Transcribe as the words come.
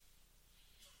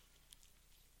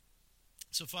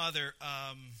So, Father,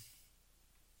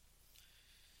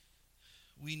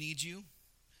 we need you.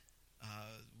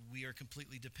 We are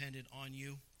completely dependent on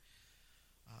you.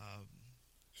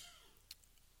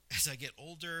 As I get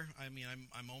older,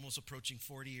 I'm almost approaching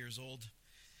 40 years old.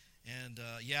 And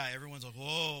everyone's like,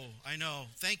 whoa, I know.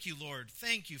 Thank you, Lord.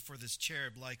 Thank you for this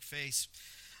cherub-like face.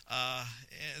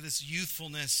 This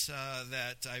youthfulness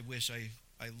that I wish I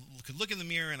could look in the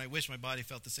mirror, and I wish my body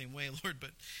felt the same way, Lord.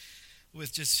 But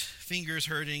with just fingers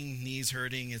hurting, knees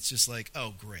hurting, it's just like,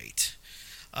 oh, great.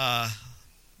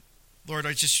 Lord,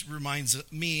 it just reminds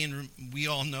me, and we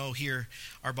all know here,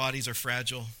 our bodies are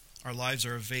fragile. Our lives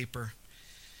are a vapor.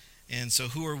 And so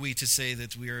who are we to say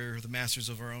that we are the masters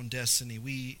of our own destiny?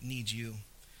 We need you.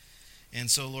 And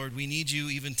so, Lord, we need you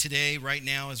even today, right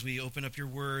now, as we open up your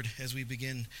word, as we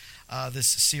begin this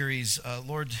series.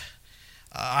 Lord,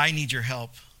 I need your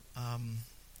help.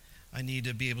 I need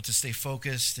to be able to stay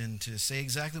focused and to say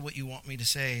exactly what you want me to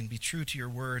say and be true to your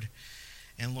word.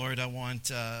 And, Lord, I want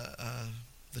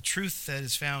the truth that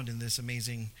is found in this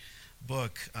amazing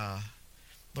book,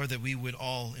 Lord, that we would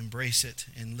all embrace it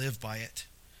and live by it.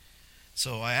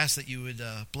 So I ask that you would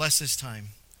bless this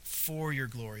time for your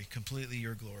glory, completely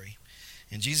your glory.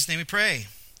 In Jesus' name we pray.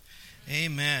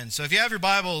 Amen. So if you have your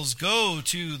Bibles, go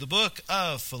to the book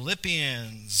of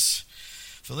Philippians.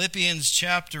 Philippians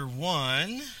chapter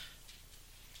 1.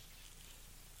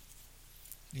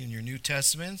 In your New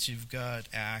Testaments, you've got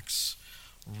Acts,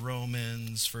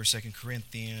 Romans, 1st, 2nd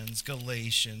Corinthians,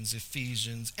 Galatians,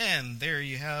 Ephesians, and there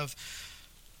you have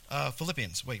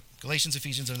Philippians. Galatians,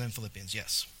 Ephesians, and then Philippians,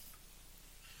 yes.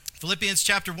 Philippians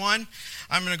chapter 1,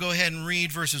 I'm going to go ahead and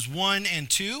read verses 1 and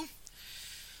 2.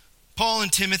 Paul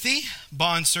and Timothy,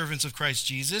 bondservants of Christ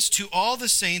Jesus, to all the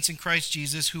saints in Christ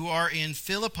Jesus who are in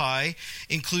Philippi,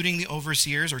 including the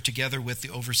overseers, or together with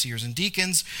the overseers and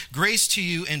deacons, grace to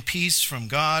you and peace from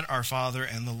God our Father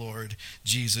and the Lord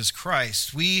Jesus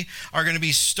Christ. We are going to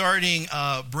be starting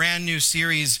a brand new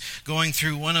series going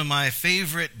through one of my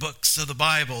favorite books of the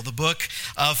Bible, the book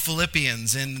of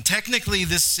Philippians. And technically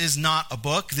this is not a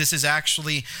book. This is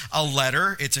actually a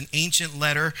letter. It's an ancient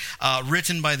letter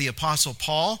written by the Apostle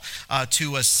Paul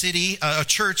to a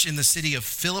church in the city of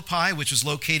Philippi, which was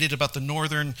located about the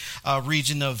northern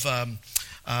region of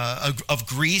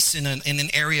Greece in an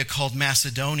area called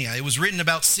Macedonia. It was written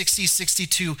about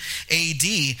 62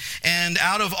 AD, and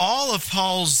out of all of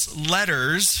Paul's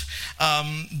letters,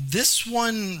 this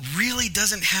one really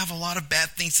doesn't have a lot of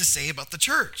bad things to say about the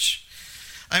church.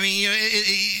 I mean,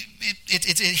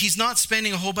 he's not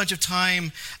spending a whole bunch of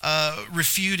time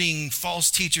refuting false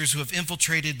teachers who have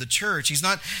infiltrated the church. He's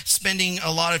not spending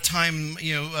a lot of time,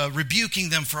 rebuking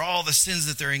them for all the sins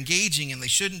that they're engaging in, they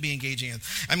shouldn't be engaging in.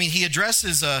 I mean, he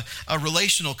addresses a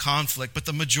relational conflict, but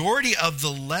the majority of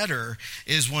the letter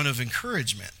is one of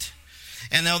encouragement.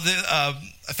 And now I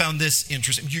found this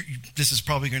interesting. This is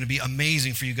probably going to be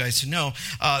amazing for you guys to know.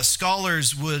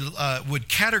 Scholars would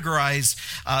categorize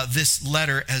this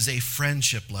letter as a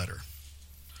friendship letter.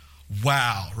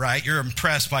 Wow, right? You're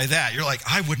impressed by that. You're like,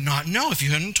 I would not know if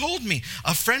you hadn't told me.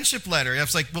 A friendship letter. I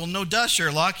was like, well, no duh,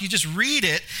 Sherlock. You just read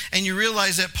it and you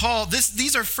realize that Paul,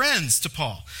 these are friends to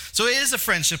Paul. So it is a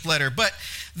friendship letter. But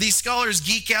these scholars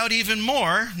geek out even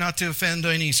more, not to offend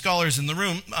any scholars in the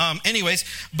room,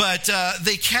 but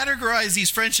they categorize these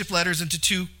friendship letters into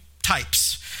two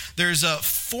types. There's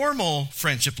formal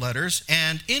friendship letters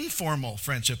and informal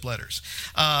friendship letters.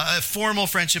 Formal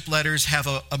friendship letters have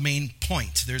a main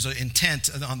point. There's an intent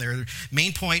on their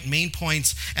main point, main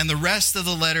points, and the rest of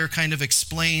the letter kind of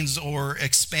explains or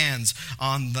expands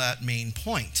on that main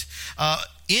point.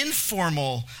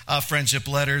 Informal friendship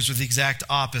letters are the exact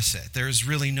opposite. There's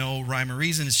really no rhyme or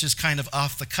reason. It's just kind of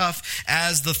off the cuff.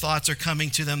 As the thoughts are coming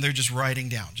to them, they're just writing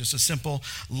down. Just a simple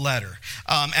letter.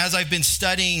 As I've been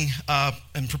studying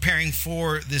and preparing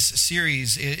for this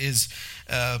series, it is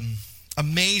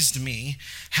amazed me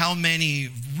how many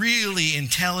really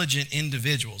intelligent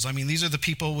individuals. I mean, these are the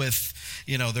people with,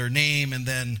 their name and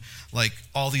then like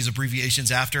all these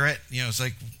abbreviations after it. It's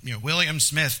like, William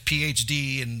Smith,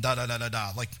 PhD, and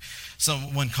da-da-da-da-da. Like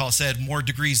someone said, more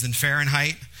degrees than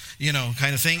Fahrenheit,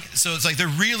 kind of thing. So it's like they're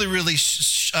really, really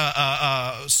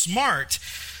smart.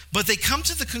 But they come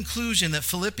to the conclusion that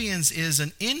Philippians is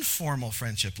an informal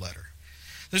friendship letter.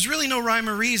 There's really no rhyme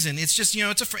or reason. It's just,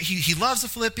 he loves the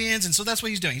Philippians, and so that's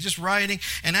what he's doing. He's just writing,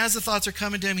 and as the thoughts are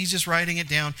coming to him, he's just writing it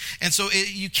down. And so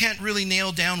you can't really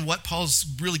nail down what Paul's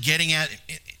really getting at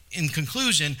in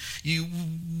conclusion.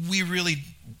 We really,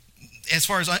 as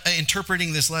far as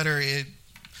interpreting this letter,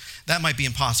 that might be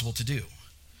impossible to do.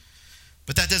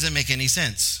 But that doesn't make any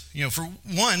sense. For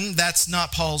one, that's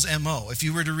not Paul's MO. If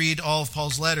you were to read all of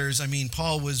Paul's letters,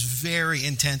 Paul was very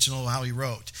intentional how he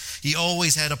wrote. He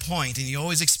always had a point, and he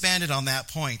always expanded on that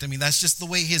point. That's just the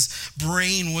way his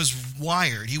brain was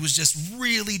wired. He was just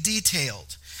really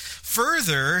detailed.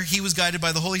 Further, he was guided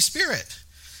by the Holy Spirit.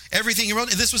 Everything he wrote,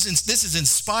 this is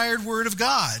inspired word of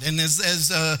God. And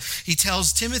as he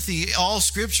tells Timothy, all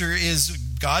Scripture is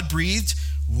God-breathed.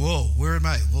 Whoa, where am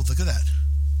I? Well, look at that.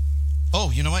 Oh,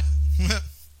 you know what?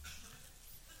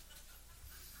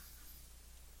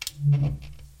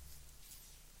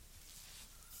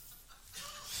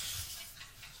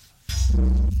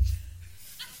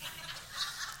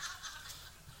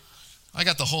 I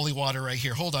got the holy water right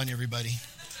here. Hold on, everybody.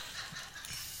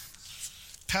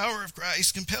 Power of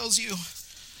Christ compels you.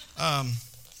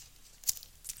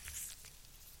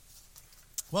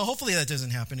 Well, hopefully that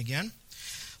doesn't happen again.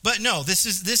 But no, this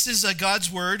is God's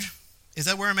word. Is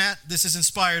that where I'm at? This is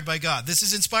inspired by God. This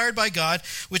is inspired by God,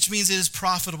 which means it is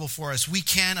profitable for us. We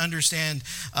can understand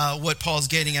what Paul's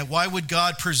getting at. Why would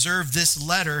God preserve this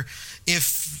letter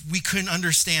if we couldn't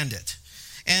understand it?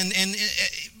 And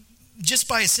just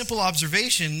by a simple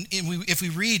observation, if we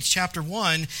read chapter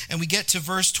 1 and we get to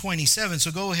verse 27,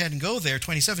 so go ahead and go there,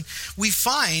 27, we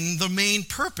find the main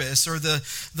purpose or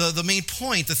the main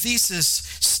point, the thesis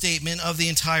statement of the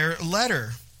entire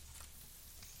letter.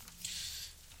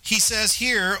 He says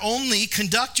here, only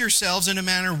conduct yourselves in a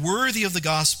manner worthy of the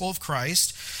gospel of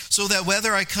Christ, so that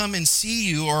whether I come and see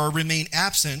you or remain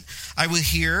absent, I will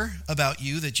hear about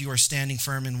you that you are standing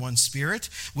firm in one spirit,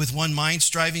 with one mind,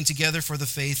 striving together for the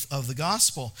faith of the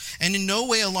gospel, and in no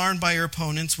way alarmed by your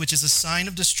opponents, which is a sign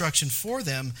of destruction for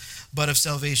them, but of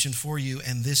salvation for you,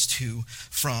 and this too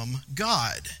from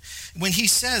God. When he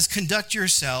says conduct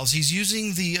yourselves, he's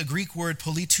using the Greek word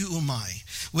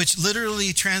politeuomai, which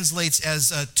literally translates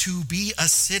as to be a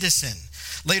citizen.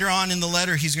 Later on in the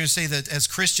letter, he's going to say that as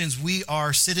Christians, we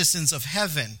are citizens of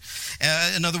heaven.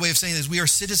 Another way of saying this, we are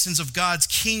citizens of God's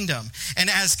kingdom. And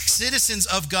as citizens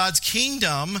of God's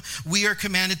kingdom, we are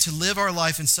commanded to live our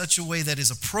life in such a way that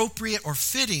is appropriate or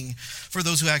fitting for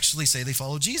those who actually say they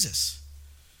follow Jesus.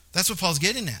 That's what Paul's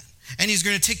getting at. And he's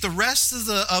going to take the rest of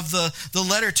the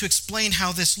letter to explain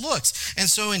how this looks. And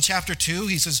so in chapter 2,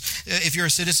 he says, if you're a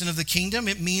citizen of the kingdom,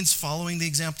 it means following the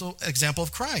example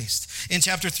of Christ. In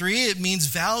chapter 3, it means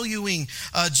valuing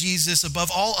Jesus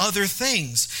above all other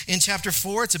things. In chapter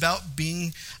 4, it's about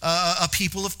being a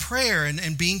people of prayer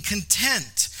and being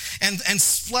content. And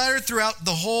splattered throughout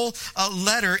the whole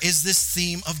letter is this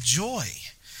theme of joy.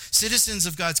 Citizens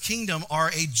of God's kingdom are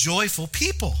a joyful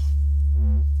people.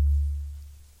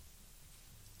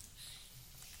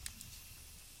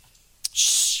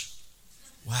 Shh.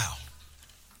 Wow.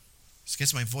 I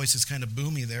guess my voice is kind of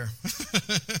boomy there.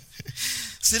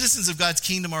 Citizens of God's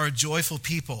kingdom are a joyful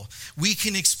people. We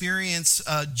can experience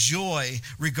joy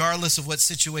regardless of what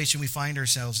situation we find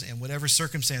ourselves in. Whatever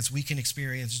circumstance, we can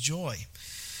experience joy.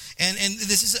 And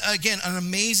this is, again, an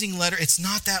amazing letter. It's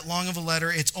not that long of a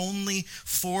letter. It's only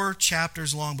 4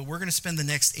 chapters long, but we're going to spend the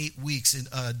next 8 weeks in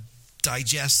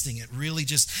digesting it, really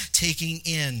just taking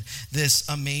in this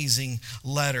amazing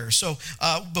letter. So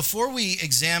before we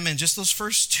examine just those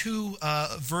first 2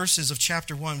 verses of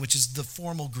chapter 1, which is the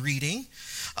formal greeting,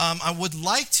 I would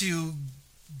like to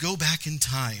go back in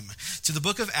time to the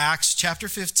book of Acts chapter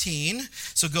 15.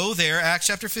 So go there, Acts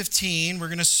chapter 15. We're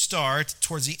going to start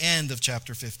towards the end of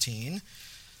chapter 15.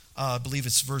 I believe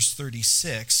it's verse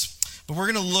 36. But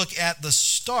we're going to look at the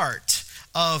start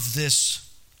of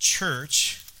this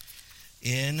church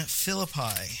in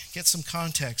Philippi. Get some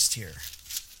context here.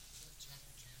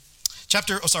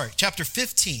 Chapter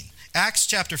 15. Acts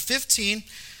chapter 15.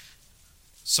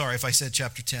 Sorry if I said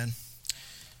chapter 10.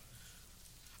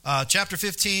 Chapter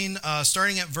 15,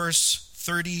 starting at verse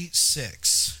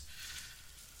 36.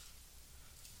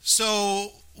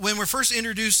 So when we're first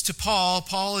introduced to Paul,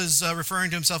 Paul is referring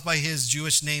to himself by his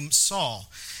Jewish name Saul.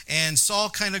 And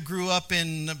Saul kind of grew up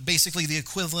in basically the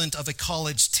equivalent of a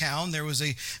college town. There was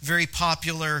a very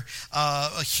popular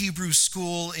a Hebrew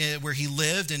school where he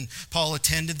lived, and Paul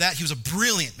attended that. He was a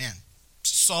brilliant man.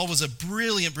 Saul was a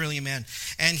brilliant man.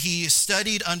 And he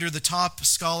studied under the top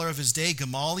scholar of his day,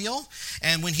 Gamaliel.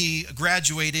 And when he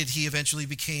graduated, he eventually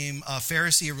became a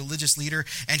Pharisee, a religious leader.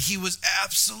 And he was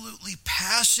absolutely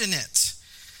passionate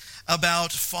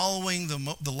about following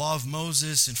the law of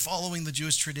Moses and following the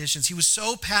Jewish traditions. He was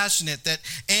so passionate that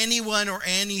anyone or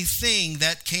anything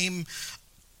that came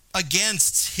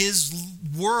against his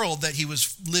world that he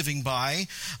was living by,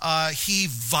 he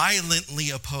violently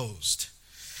opposed.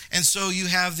 And so you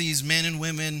have these men and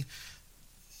women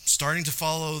starting to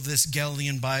follow this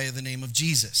Galilean by the name of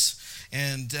Jesus.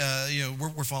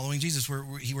 we're following Jesus.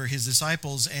 We're his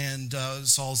disciples. And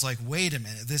Saul's like, wait a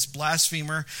minute, this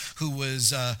blasphemer who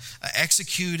was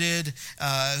executed,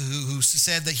 who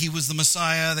said that he was the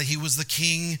Messiah, that he was the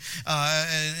king,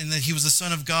 and that he was the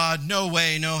Son of God. No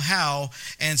way, no how.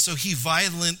 And so he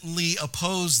violently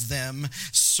opposed them,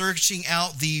 searching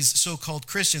out these so-called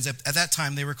Christians. At that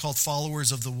time, they were called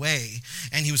followers of the way.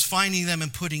 And he was finding them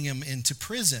and putting them into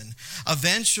prison.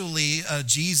 Eventually,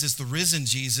 Jesus, the risen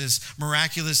Jesus,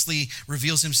 miraculously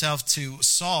reveals himself to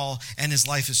Saul, and his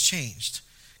life is changed.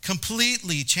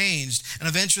 Completely changed. And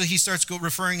eventually he starts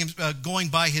going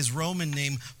by his Roman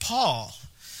name, Paul.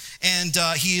 And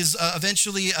he is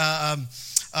eventually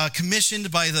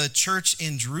commissioned by the church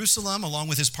in Jerusalem, along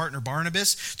with his partner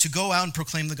Barnabas, to go out and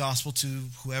proclaim the gospel to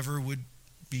whoever would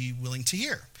be willing to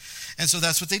hear. And so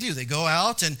that's what they do. They go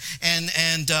out and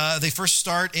they first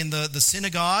start in the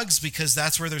synagogues, because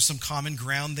that's where there's some common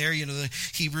ground there. You know, the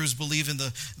Hebrews believe in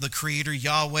the Creator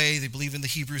Yahweh. They believe in the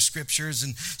Hebrew Scriptures.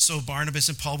 And so Barnabas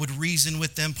and Paul would reason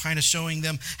with them, kind of showing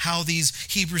them how these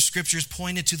Hebrew Scriptures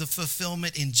pointed to the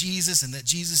fulfillment in Jesus, and that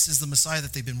Jesus is the Messiah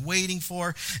that they've been waiting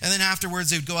for. And then afterwards,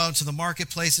 they would go out into the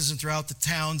marketplaces and throughout the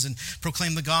towns and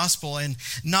proclaim the gospel. And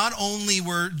not only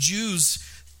were Jews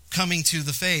coming to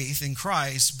the faith in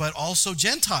Christ, but also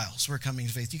Gentiles were coming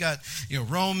to faith. You got,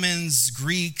 Romans,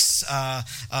 Greeks,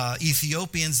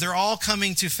 Ethiopians, they're all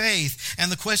coming to faith.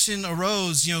 And the question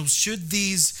arose, should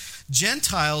these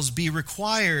Gentiles be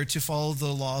required to follow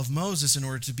the law of Moses in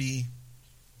order to be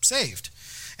saved?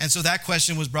 And so that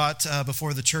question was brought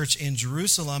before the church in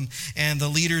Jerusalem, and the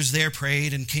leaders there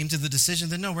prayed and came to the decision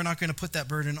that, no, we're not going to put that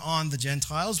burden on the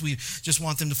Gentiles. We just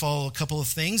want them to follow a couple of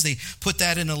things. They put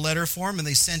that in a letter form, and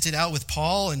they sent it out with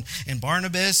Paul and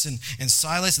Barnabas and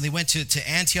Silas, and they went to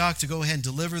Antioch to go ahead and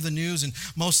deliver the news. And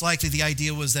most likely the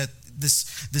idea was that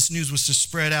this news was to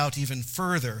spread out even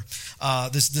further.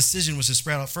 This decision was to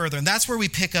spread out further. And that's where we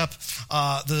pick up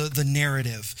the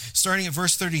narrative, starting at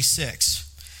verse 36.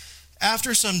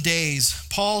 After some days,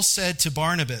 Paul said to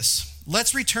Barnabas,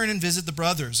 "Let's return and visit the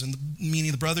brothers," meaning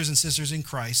the brothers and sisters in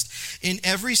Christ, "in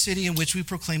every city in which we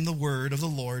proclaim the word of the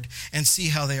Lord, and see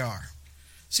how they are."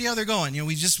 See how they're going.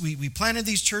 We planted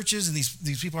these churches, and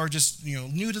these people are just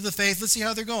new to the faith. Let's see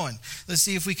how they're going. Let's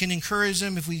see if we can encourage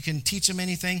them, if we can teach them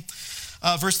anything.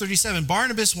 Verse 37,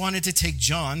 Barnabas wanted to take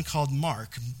John, called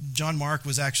Mark. John Mark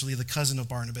was actually the cousin of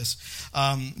Barnabas.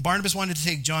 Barnabas wanted to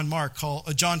take John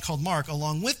called Mark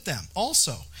along with them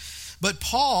also. But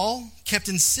Paul kept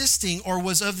insisting, or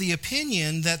was of the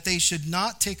opinion, that they should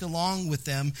not take along with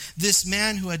them this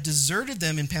man who had deserted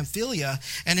them in Pamphylia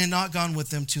and had not gone with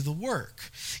them to the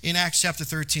work. In Acts chapter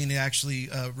 13, it actually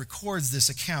records this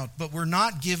account, but we're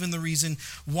not given the reason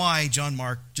why John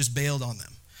Mark just bailed on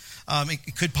them.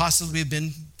 It could possibly have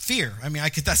been fear.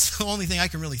 That's the only thing I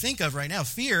can really think of right now,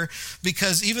 fear,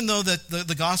 because even though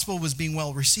the gospel was being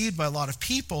well received by a lot of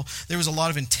people, there was a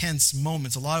lot of intense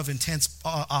moments, a lot of intense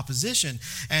opposition.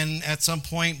 And at some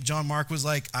point, John Mark was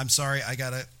like, "I'm sorry,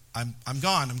 I'm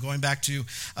gone. I'm going back to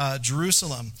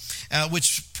Jerusalem,"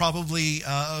 which probably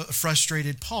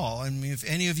frustrated Paul. If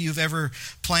any of you have ever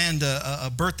planned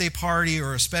a birthday party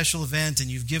or a special event, and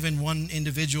you've given one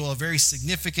individual a very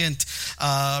significant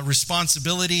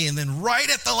responsibility, and then right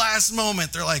at the last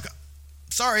moment, they're like,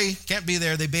 "Sorry, can't be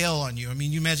there," they bail on you.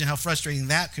 You imagine how frustrating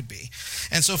that could be.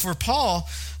 And so for Paul,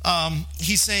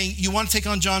 he's saying, "You want to take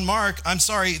on John Mark? I'm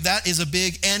sorry, that is a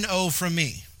big NO from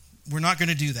me. We're not going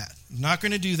to do that. Not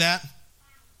going to do that."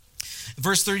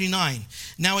 Verse 39,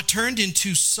 now it turned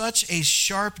into such a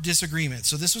sharp disagreement.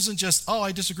 So this wasn't just, "Oh,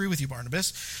 I disagree with you,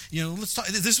 Barnabas." Let's talk.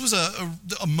 This was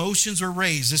emotions were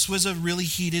raised. This was a really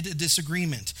heated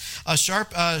disagreement, a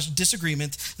sharp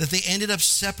disagreement that they ended up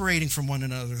separating from one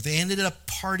another. They ended up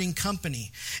parting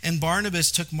company. And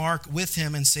Barnabas took Mark with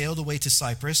him and sailed away to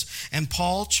Cyprus. And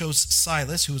Paul chose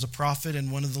Silas, who was a prophet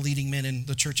and one of the leading men in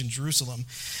the church in Jerusalem,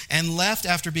 and left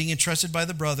after being entrusted by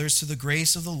the brothers to the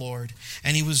grace of the Lord.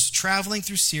 And he was traveling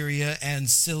through Syria and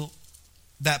still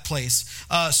that place,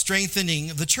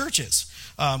 strengthening the churches.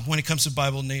 When it comes to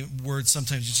Bible words,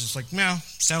 sometimes it's just like,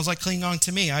 sounds like Klingon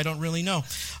to me. I don't really know.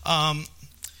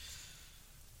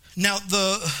 Now,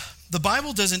 the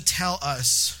Bible doesn't tell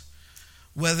us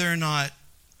whether or not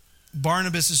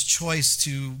Barnabas' choice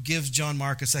to give John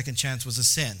Mark a second chance was a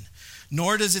sin.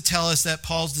 Nor does it tell us that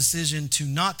Paul's decision to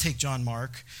not take John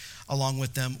Mark along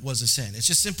with them was a sin. It's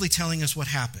just simply telling us what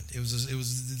happened. It was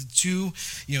two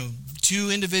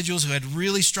individuals who had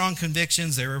really strong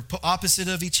convictions. They were opposite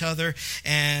of each other,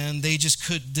 and they just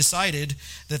decided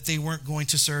that they weren't going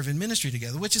to serve in ministry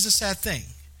together, which is a sad thing.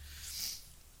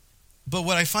 But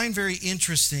what I find very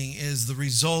interesting is the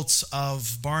results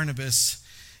of Barnabas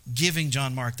giving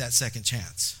John Mark that second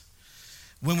chance.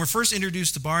 When we're first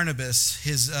introduced to Barnabas,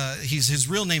 his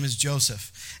real name is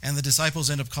Joseph, and the disciples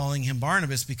end up calling him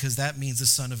Barnabas because that means the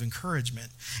son of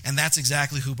encouragement. And that's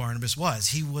exactly who Barnabas was.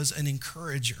 He was an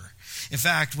encourager. In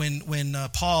fact, when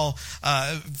Paul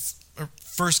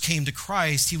first came to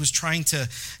Christ, he was trying to,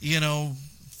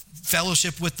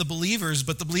 fellowship with the believers,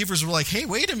 but the believers were like, hey,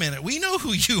 wait a minute, we know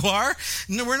who you are.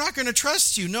 No, we're not going to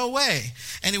trust you, no way.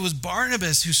 And it was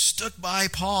Barnabas who stuck by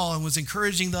Paul and was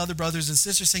encouraging the other brothers and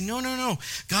sisters, saying, no,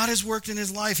 God has worked in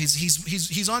his life.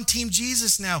 He's on Team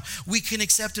Jesus now. We can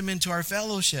accept him into our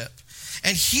fellowship.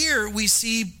 And here we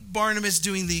see Barnabas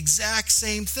doing the exact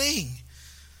same thing.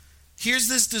 Here's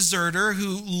this deserter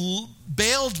who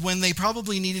bailed when they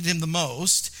probably needed him the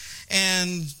most,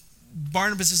 and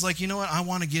Barnabas is like, you know what? I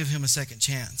want to give him a second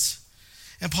chance.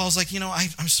 And Paul's like,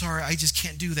 I'm sorry, I just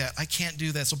can't do that. I can't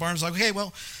do that. So Barnabas is like, okay,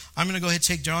 well, I'm going to go ahead and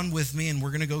take John with me, and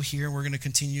we're going to go here, and we're going to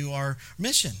continue our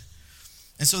mission.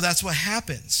 And so that's what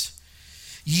happens.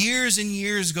 Years and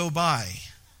years go by.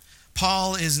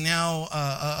 Paul is now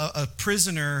a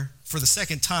prisoner for the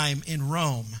second time in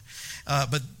Rome.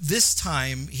 But this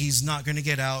time, he's not going to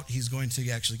get out. He's going to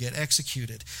actually get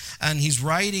executed. And he's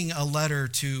writing a letter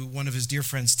to one of his dear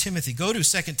friends, Timothy. Go to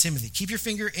 2 Timothy. Keep your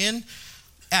finger in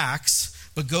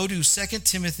Acts, but go to 2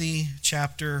 Timothy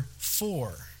chapter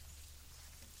 4.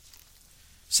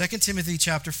 2 Timothy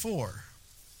chapter 4.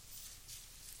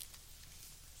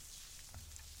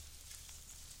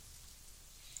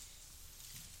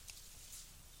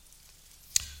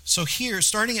 So here,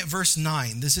 starting at verse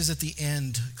 9, this is at the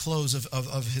end, close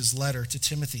of his letter to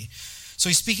Timothy. So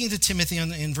he's speaking to Timothy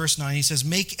in verse 9. He says,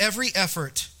 make every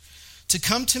effort to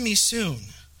come to me soon.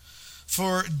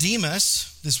 For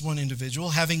Demas, this one individual,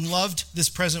 having loved this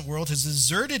present world, has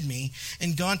deserted me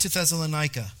and gone to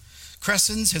Thessalonica.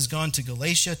 Crescens has gone to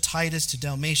Galatia, Titus to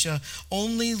Dalmatia.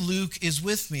 Only Luke is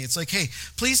with me. It's like, hey,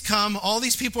 please come. All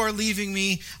these people are leaving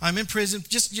me. I'm in prison.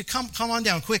 Just come on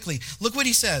down quickly. Look what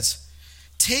he says.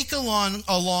 Take along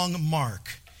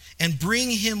Mark and bring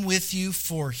him with you,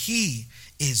 for he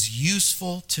is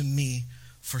useful to me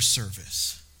for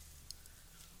service.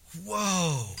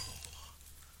 Whoa.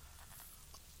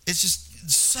 It's just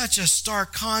such a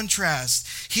stark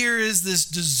contrast. Here is this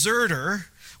deserter.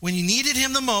 When you needed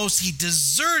him the most, he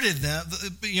deserted them,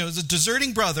 the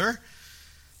deserting brother,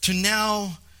 to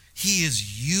now he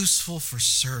is useful for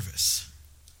service.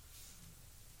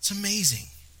 It's amazing.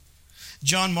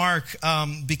 John Mark,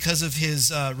 because of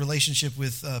his relationship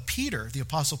with Peter, the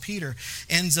Apostle Peter,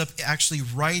 ends up actually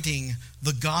writing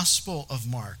the Gospel of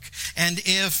Mark. And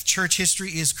if church history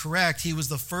is correct, he was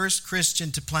the first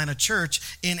Christian to plant a church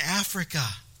in Africa.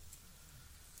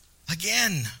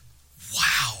 Again,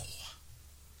 wow.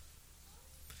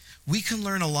 We can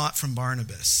learn a lot from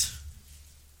Barnabas.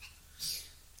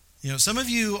 Some of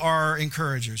you are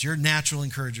encouragers. You're natural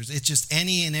encouragers. It's just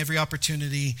any and every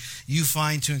opportunity you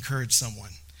find to encourage someone.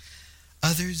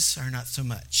 Others are not so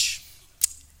much.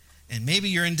 And maybe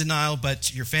you're in denial,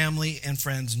 but your family and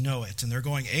friends know it. And they're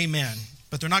going, amen.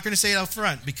 But they're not going to say it out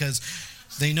front because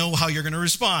they know how you're going to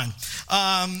respond.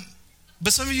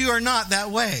 But some of you are not that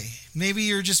way. Maybe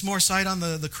you're just more side on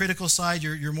the critical side.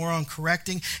 You're more on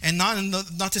correcting. And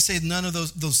not to say none of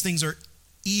those things are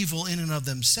evil in and of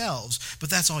themselves, but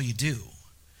that's all you do.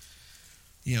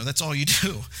 That's all you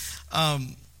do.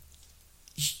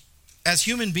 As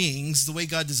human beings, the way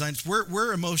God designed us,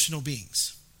 we're emotional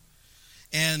beings.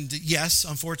 And yes,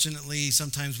 unfortunately,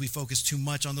 sometimes we focus too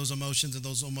much on those emotions and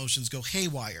those emotions go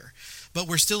haywire. But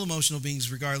we're still emotional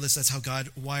beings regardless. That's how God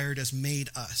wired us, made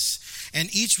us.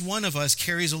 And each one of us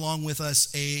carries along with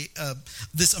us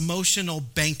this emotional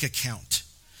bank account.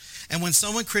 And when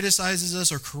someone criticizes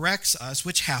us or corrects us,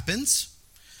 which happens,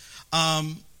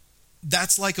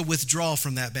 that's like a withdrawal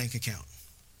from that bank account.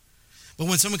 But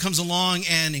when someone comes along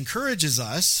and encourages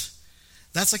us,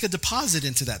 that's like a deposit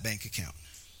into that bank account.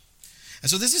 And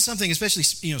so this is something, especially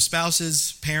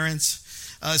spouses,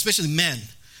 parents, especially men,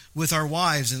 with our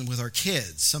wives and with our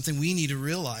kids, something we need to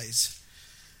realize.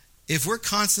 If we're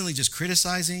constantly just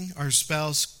criticizing our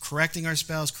spouse, correcting our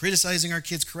spouse, criticizing our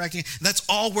kids, correcting, that's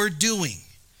all we're doing.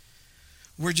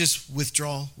 We're just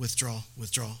withdrawal.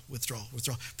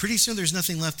 Pretty soon there's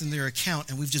nothing left in their account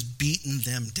and we've just beaten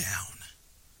them down.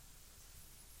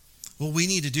 What we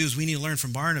need to do is we need to learn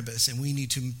from Barnabas, and we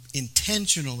need to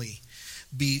intentionally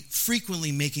be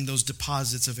frequently making those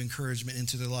deposits of encouragement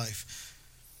into their life.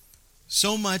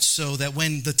 So much so that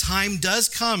when the time does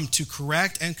come to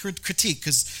correct and critique,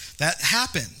 because that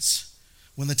happens,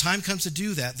 when the time comes to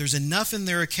do that, there's enough in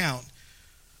their account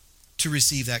to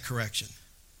receive that correction.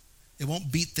 It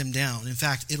won't beat them down. In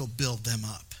fact, it'll build them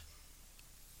up.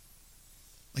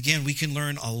 Again, we can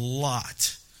learn a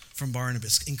lot from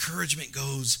Barnabas. Encouragement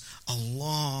goes a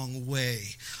long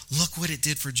way. Look what it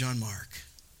did for John Mark.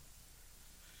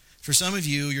 For some of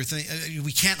you, you're thinking,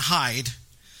 we can't hide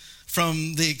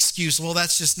from the excuse, well,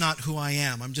 that's just not who I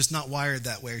am. I'm just not wired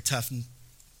that way, tough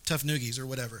noogies or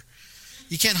whatever.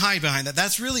 You can't hide behind that.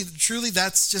 That's really, truly,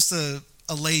 that's just a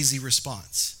lazy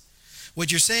response. What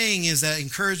you're saying is that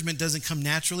encouragement doesn't come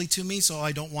naturally to me, so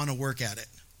I don't want to work at it.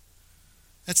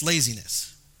 That's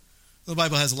laziness. The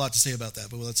Bible has a lot to say about that,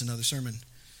 but well, that's another sermon.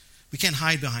 We can't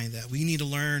hide behind that. We need to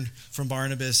learn from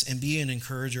Barnabas and be an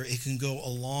encourager. It can go a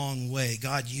long way.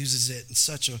 God uses it in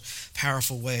such a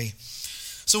powerful way.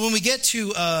 So when we get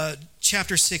to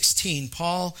chapter 16,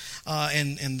 Paul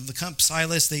and the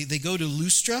Silas, they go to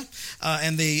Lystra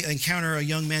and they encounter a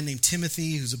young man named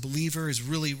Timothy who's a believer, is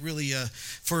really,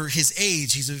 for his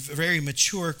age, he's a very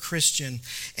mature Christian.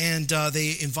 And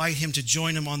they invite him to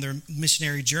join them on their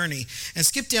missionary journey. And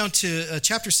skip down to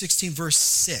chapter 16, verse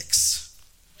 6.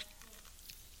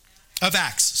 Of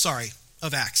Acts.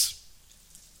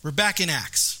 We're back in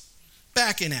Acts.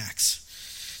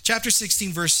 Chapter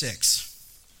 16, verse 6.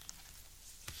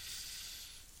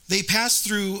 They passed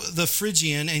through the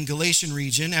Phrygian and Galatian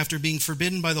region after being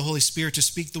forbidden by the Holy Spirit to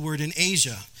speak the word in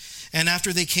Asia. And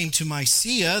after they came to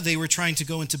Mysia, they were trying to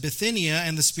go into Bithynia,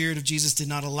 and the Spirit of Jesus did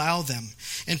not allow them.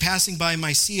 And passing by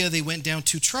Mysia, they went down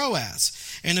to Troas.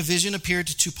 And a vision appeared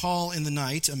to Paul in the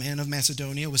night. A man of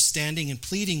Macedonia was standing and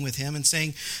pleading with him and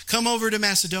saying, "Come over to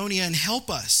Macedonia and help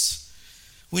us."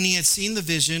 When he had seen the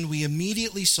vision, we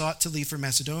immediately sought to leave for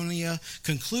Macedonia,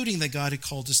 concluding that God had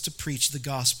called us to preach the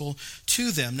gospel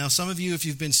to them. Now, some of you, if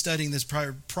you've been studying this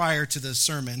prior to the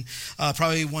sermon,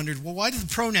 probably wondered, well, why did the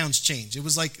pronouns change? It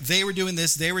was like they were doing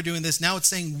this, they were doing this. Now it's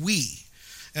saying we,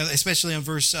 especially on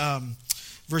verse 10.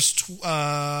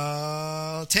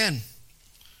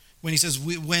 When he says,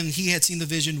 when he had seen the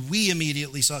vision, we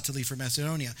immediately sought to leave for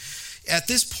Macedonia. At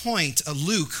this point,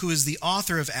 Luke, who is the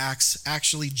author of Acts,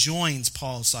 actually joins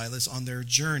Paul and Silas on their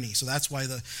journey. So that's why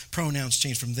the pronouns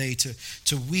change from they to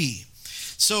we.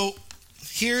 So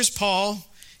here's Paul.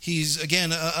 He's,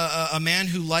 again, a man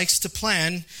who likes to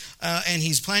plan, and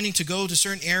he's planning to go to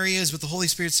certain areas with the Holy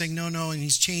Spirit saying, no, and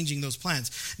he's changing those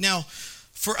plans. Now,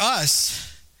 for us,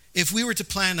 if we were to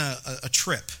plan a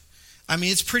trip, I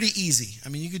mean, it's pretty easy. I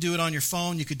mean, you could do it on your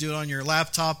phone. You could do it on your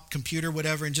laptop, computer,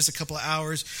 whatever. In just a couple of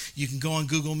hours, you can go on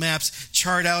Google Maps,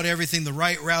 chart out everything, the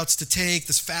right routes to take,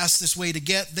 the fastest way to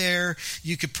get there.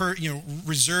 You could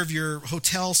reserve your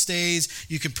hotel stays.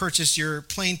 You can purchase your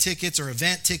plane tickets or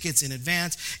event tickets in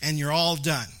advance, and you're all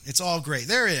done. It's all great.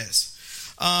 There it is.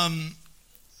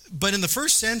 But in the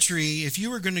first century, if you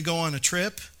were going to go on a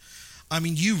trip, I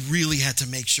mean, you really had to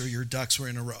make sure your ducks were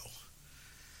in a row.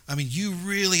 I mean, you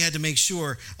really had to make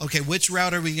sure, okay, which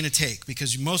route are we going to take?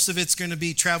 Because most of it's going to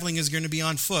be, traveling is going to be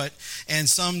on foot, and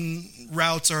some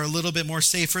routes are a little bit more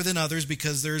safer than others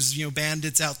because there's,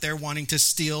 bandits out there wanting to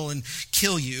steal and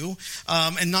kill you.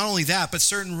 And not only that, but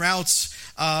certain routes,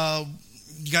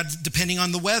 you got, depending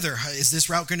on the weather, is this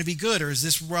route going to be good or is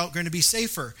this route going to be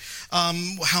safer?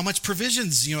 How much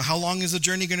provisions, how long is the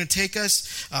journey going to take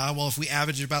us? Well, if we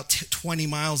average about 20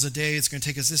 miles a day, it's going to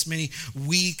take us this many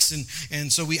weeks.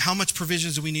 And so how much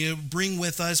provisions do we need to bring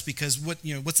with us? Because what's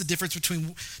the difference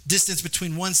distance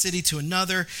between one city to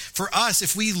another? For us,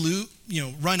 if we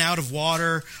run out of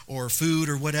water or food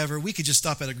or whatever, we could just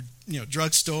stop at a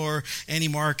drugstore, any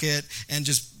market, and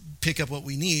just pick up what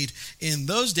we need. In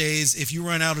those days, if you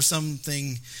run out of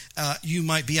something, you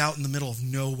might be out in the middle of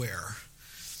nowhere.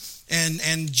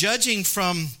 And judging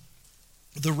from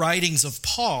the writings of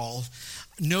Paul,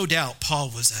 no doubt Paul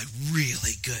was a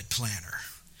really good planner.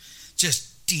 Just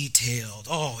detailed.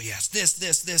 Oh yes, this.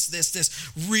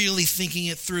 Really thinking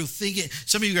it through.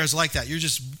 Some of you guys like that.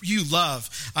 You love.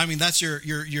 I mean, that's your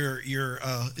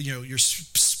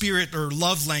spirit or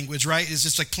love language, right? It's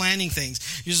just like planning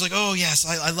things. You're just like, oh yes,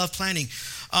 I love planning.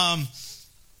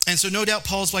 And so no doubt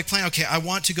Paul's like planning, okay, I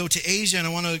want to go to Asia and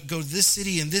I want to go to this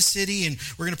city and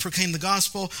we're going to proclaim the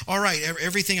gospel. All right,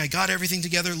 I got everything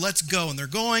together. Let's go. And they're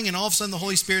going, and all of a sudden the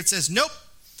Holy Spirit says, nope,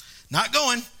 not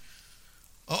going.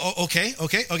 Okay.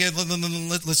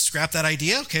 Let's scrap that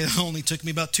idea. Okay, it only took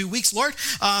me about 2 weeks, Lord.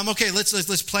 Okay,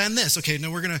 let's plan this. Okay,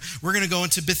 now we're gonna go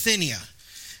into Bithynia,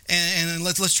 and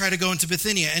let's try to go into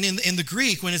Bithynia. And in the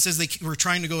Greek, when it says they were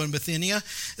trying to go in Bithynia,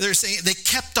 they're saying they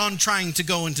kept on trying to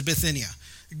go into Bithynia,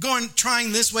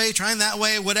 trying this way, trying that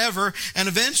way, whatever, and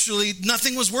eventually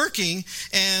nothing was working.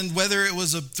 And whether it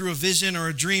was through a vision or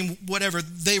a dream, whatever,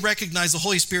 they recognized the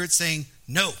Holy Spirit saying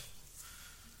no.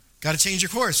 Got to change your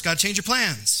course. Got to change your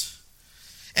plans.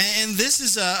 And this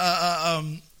is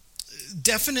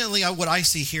definitely what I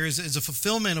see here is a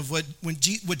fulfillment of what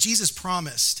Jesus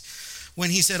promised when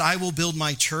he said, I will build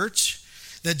my church.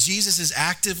 That Jesus is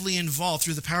actively involved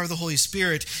through the power of the Holy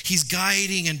Spirit. He's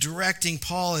guiding and directing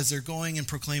Paul as they're going and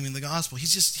proclaiming the gospel.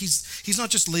 He's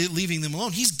not just leaving them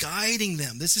alone. He's guiding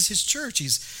them. This is his church,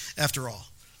 after all.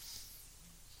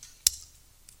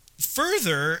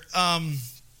 Further,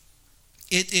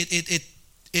 it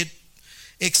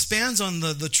expands on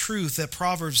the truth that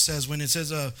Proverbs says when it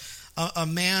says a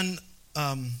man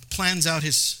plans out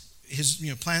his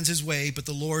plans his way, but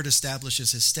the Lord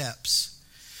establishes his steps.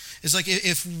 It's like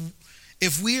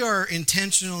if we are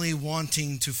intentionally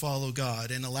wanting to follow God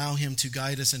and allow him to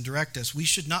guide us and direct us, we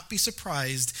should not be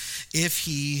surprised if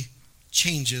he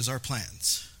changes our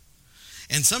plans.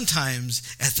 And sometimes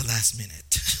at the last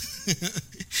minute,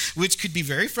 which could be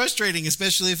very frustrating,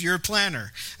 especially if you're a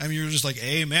planner. I mean, you're just like,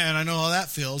 hey, man, I know how that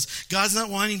feels. God's not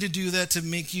wanting to do that to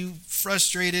make you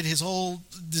frustrated. His whole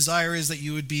desire is that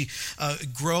you would be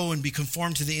grow and be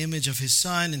conformed to the image of his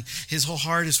son, and his whole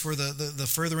heart is for the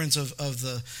furtherance of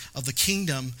the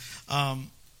kingdom.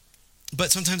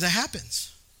 But sometimes that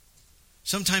happens.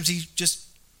 Sometimes he just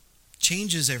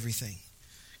changes everything.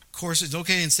 Of course, it's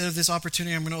okay. Instead of this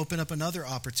opportunity, I'm going to open up another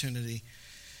opportunity.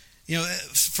 You know,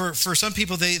 for some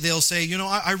people, they'll say,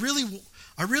 I really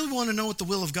want to know what the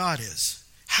will of God is.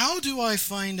 How do I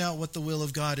find out what the will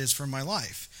of God is for my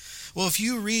life? Well, if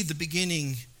you read the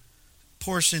beginning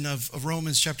portion of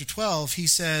Romans chapter 12, he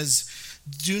says,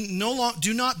 do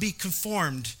not be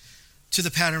conformed to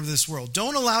the pattern of this world.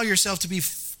 Don't allow yourself to be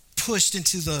pushed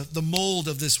into the mold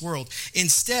of this world.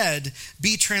 Instead,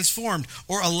 be transformed,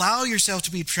 or allow yourself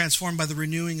to be transformed by the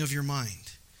renewing of your mind.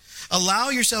 Allow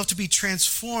yourself to be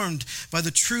transformed by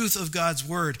the truth of God's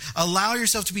word. Allow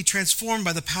yourself to be transformed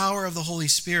by the power of the Holy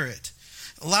Spirit.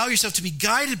 Allow yourself to be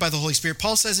guided by the Holy Spirit.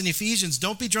 Paul says in Ephesians,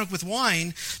 don't be drunk with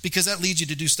wine because that leads you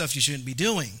to do stuff you shouldn't be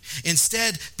doing.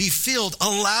 Instead, be filled.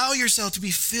 Allow yourself to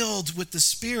be filled with the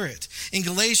Spirit. In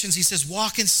Galatians, he says,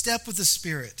 walk in step with the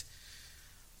Spirit.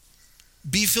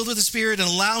 Be filled with the Spirit and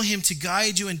allow him to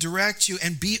guide you and direct you,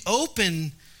 and be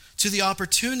open to the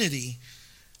opportunity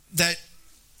that,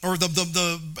 or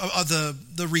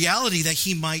the reality that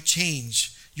he might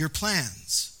change your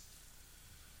plans.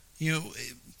 You're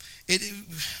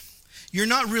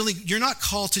not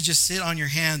called to just sit on your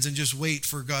hands and just wait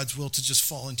for God's will to just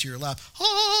fall into your lap.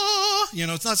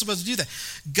 It's not supposed to do that.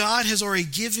 God has already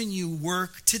given you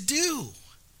work to do.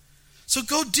 So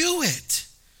go do it.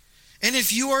 And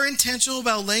if you are intentional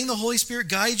about letting the Holy Spirit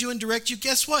guide you and direct you,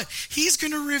 guess what? He's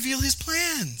going to reveal his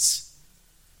plans.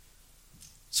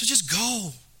 So just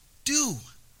go. Do.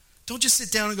 Don't just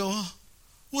sit down and go,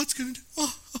 what's going to do?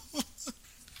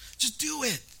 Just do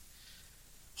it.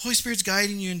 Holy Spirit's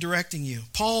guiding you and directing you.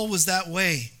 Paul was that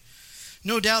way.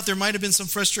 No doubt there might have been some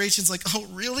frustrations like, oh,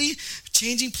 really?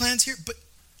 Changing plans here? But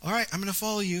all right, I'm going to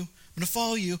follow you. I'm going to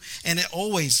follow you. And it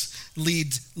always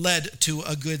led to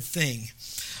a good thing.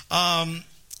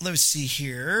 Let's see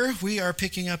here. We are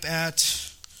picking up at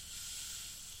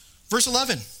verse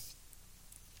 11.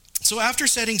 So after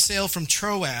setting sail from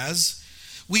Troas,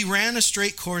 we ran a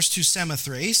straight course to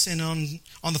Samothrace, and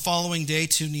on the following day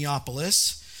to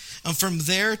Neapolis, and from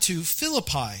there to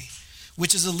Philippi,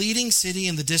 which is a leading city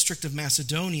in the district of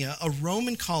Macedonia, a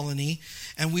Roman colony,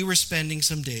 and we were spending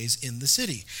some days in the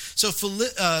city. So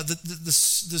the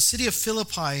city of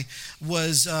Philippi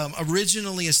was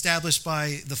originally established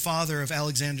by the father of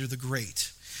Alexander the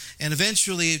Great. And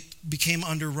eventually it became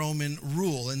under Roman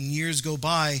rule. And years go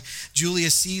by,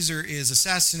 Julius Caesar is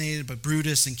assassinated by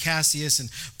Brutus and Cassius.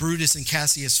 And Brutus and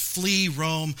Cassius flee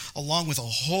Rome along with a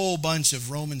whole bunch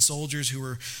of Roman soldiers who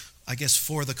were, I guess,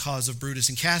 for the cause of Brutus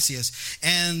and Cassius.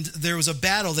 And there was a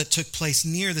battle that took place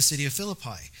near the city of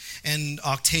Philippi. And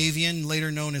Octavian,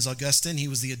 later known as Augustus, he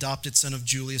was the adopted son of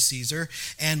Julius Caesar,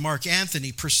 and Mark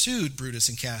Antony pursued Brutus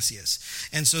and Cassius.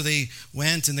 And so they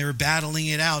went and they were battling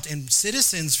it out. And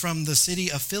citizens from the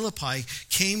city of Philippi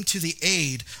came to the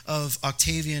aid of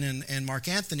Octavian and Mark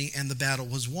Antony, and the battle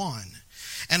was won.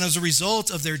 And as a result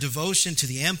of their devotion to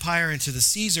the empire and to the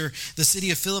Caesar, the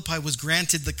city of Philippi was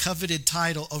granted the coveted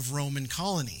title of Roman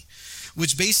colony,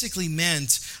 which basically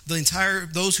meant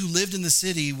those who lived in the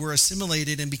city were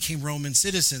assimilated and became Roman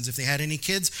citizens. If they had any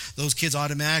kids, those kids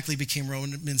automatically became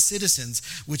Roman citizens,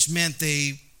 which meant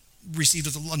they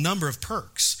received a number of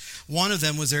perks. One of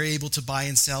them was they're able to buy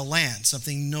and sell land,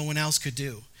 something no one else could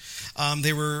do.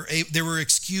 They were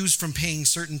excused from paying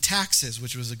certain taxes,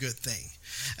 which was a good thing.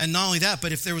 And not only that,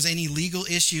 but if there was any legal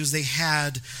issues, they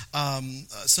had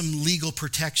some legal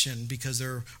protection because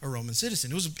they're a Roman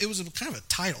citizen. It was a kind of a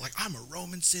title, like I'm a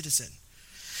Roman citizen.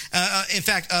 In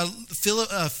fact,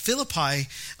 Philippi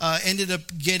ended up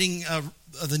getting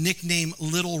the nickname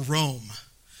Little Rome,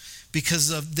 because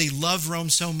they loved Rome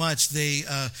so much. They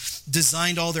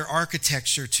designed all their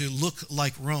architecture to look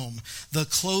like Rome. The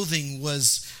clothing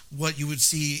was what you would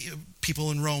see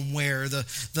people in Rome wear.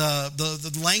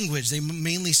 The language, they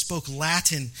mainly spoke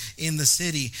Latin in the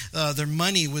city. Their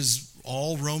money was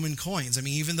all Roman coins. I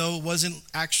mean, even though it wasn't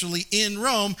actually in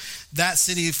Rome, that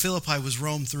city of Philippi was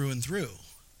Rome through and through.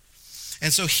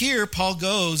 And so here Paul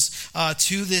goes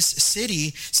to this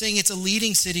city, saying it's a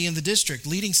leading city in the district.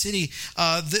 Leading city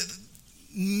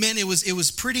meant it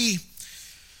was pretty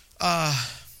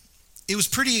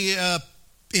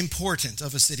important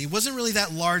of a city. It wasn't really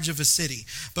that large of a city,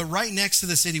 but right next to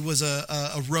the city was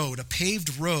a road, a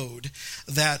paved road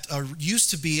that used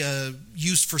to be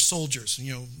used for soldiers,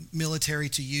 military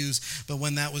to use. But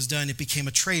when that was done, it became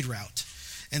a trade route.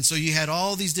 And so you had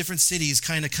all these different cities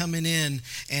kind of coming in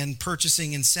and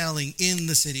purchasing and selling in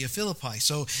the city of Philippi.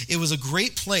 So it was a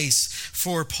great place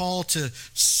for Paul to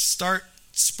start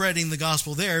spreading the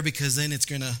gospel there, because then it's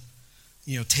going to,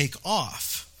 take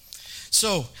off.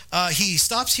 So he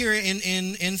stops here in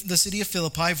the city of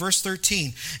Philippi, verse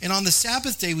 13. And on the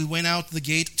Sabbath day, we went out the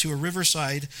gate to a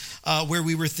riverside where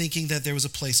we were thinking that there was a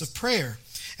place of prayer.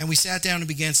 And we sat down and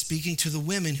began speaking to the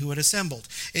women who had assembled.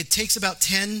 It takes about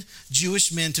 10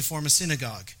 Jewish men to form a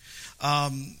synagogue.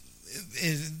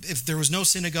 If there was no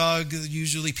synagogue,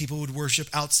 usually people would worship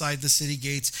outside the city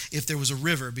gates if there was a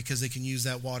river, because they can use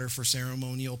that water for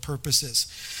ceremonial purposes.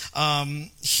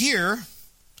 Here,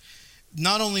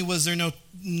 not only was there no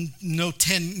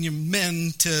 10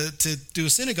 men to do a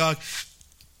synagogue,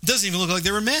 it doesn't even look like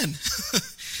there were men.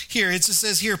 Here, it just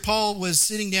says here, Paul was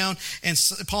sitting down, and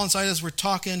Paul and Silas were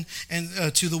talking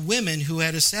to the women who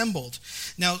had assembled.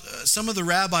 Now, some of the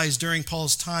rabbis during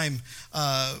Paul's time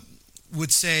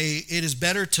would say it is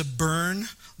better to burn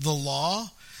the law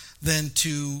than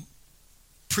to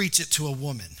preach it to a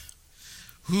woman.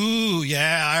 Ooh,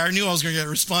 yeah, I knew I was going to get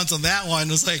a response on that one.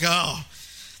 It was like, oh,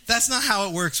 that's not how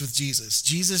it works with Jesus.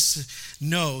 Jesus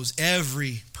knows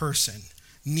every person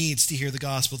needs to hear the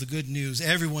gospel, the good news.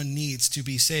 Everyone needs to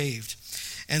be saved.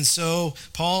 And so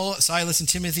Paul, Silas, and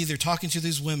Timothy, they're talking to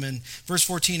these women. Verse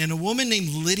 14, and a woman named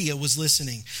Lydia was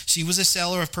listening. She was a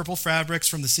seller of purple fabrics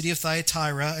from the city of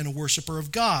Thyatira and a worshiper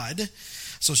of God.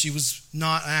 So she was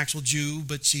not an actual Jew,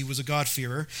 but she was a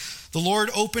God-fearer. The Lord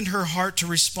opened her heart to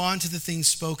respond to the things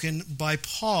spoken by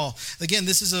Paul. Again,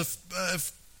 this is a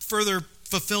further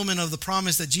fulfillment of the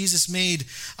promise that Jesus made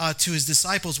to his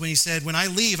disciples when he said, when I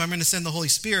leave, I'm going to send the Holy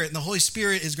Spirit, and the Holy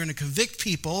Spirit is going to convict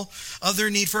people of their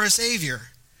need for a Savior.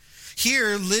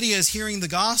 Here, Lydia is hearing the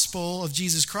gospel of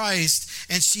Jesus Christ,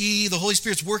 and the Holy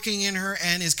Spirit's working in her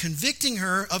and is convicting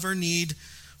her of her need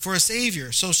for a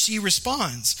Savior. So she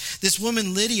responds. This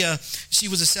woman, Lydia, she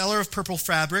was a seller of purple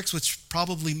fabrics, which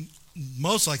probably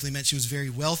most likely meant she was very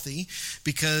wealthy,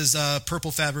 because purple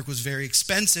fabric was very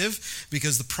expensive,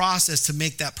 because the process to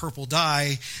make that purple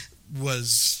dye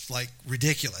was like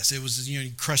ridiculous. It was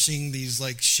crushing these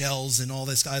like shells and all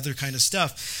this other kind of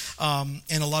stuff,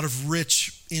 and a lot of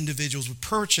rich individuals would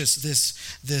purchase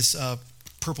this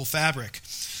purple fabric.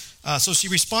 So she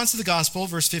responds to the gospel,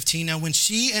 verse 15. Now, when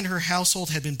she and her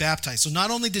household had been baptized, so not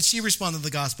only did she respond to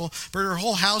the gospel, but her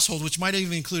whole household, which might have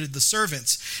even included the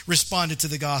servants, responded to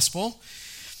the gospel.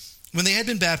 When they had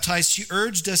been baptized, she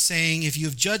urged us, saying, if you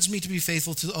have judged me to be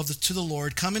faithful to the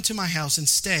Lord, come into my house and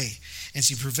stay. And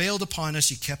she prevailed upon us.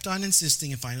 She kept on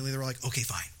insisting, and finally they were like, okay,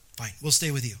 fine, we'll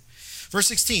stay with you. Verse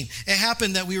 16, it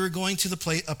happened that we were going to the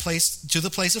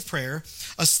place of prayer.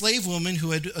 A slave woman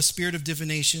who had a spirit of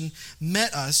divination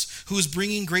met us, who was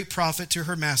bringing great profit to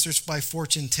her masters by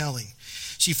fortune telling.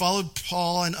 She followed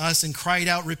Paul and us and cried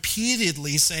out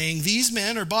repeatedly, saying, these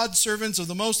men are bondservants of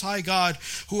the Most High God,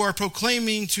 who are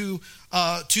proclaiming to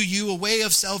you a way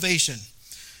of salvation.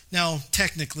 Now,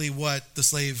 technically, what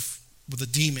the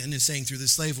demon is saying through the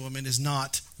slave woman is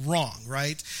not wrong,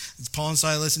 right? Paul and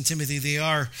Silas and Timothy, they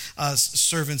are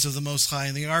servants of the Most High,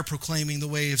 and they are proclaiming the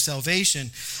way of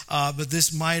salvation. But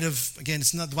this might have, again,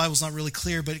 the Bible's not really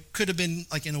clear, but it could have been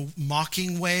like in a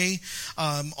mocking way.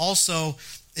 Also,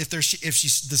 if the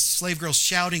slave girl's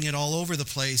shouting it all over the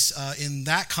place, in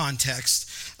that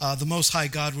context, the Most High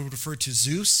God would refer to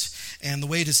Zeus, and the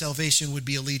way to salvation would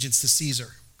be allegiance to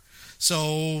Caesar.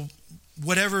 So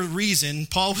whatever reason,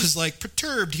 Paul was like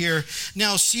perturbed here.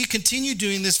 Now, she continued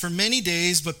doing this for many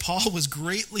days, but Paul was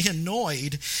greatly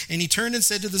annoyed, and he turned and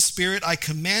said to the Spirit, I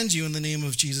command you in the name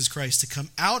of Jesus Christ to come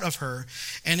out of her.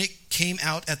 And it came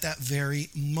out at that very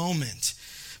moment.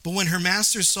 But when her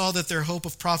masters saw that their hope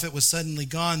of profit was suddenly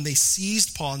gone, they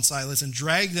seized Paul and Silas and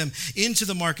dragged them into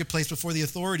the marketplace before the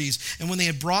authorities. And when they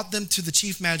had brought them to the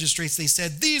chief magistrates, they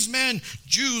said, "These men,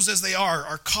 Jews as they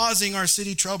are causing our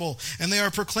city trouble, and they are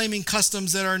proclaiming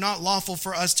customs that are not lawful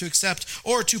for us to accept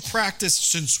or to practice,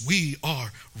 since we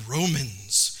are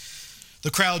Romans." The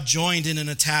crowd joined in an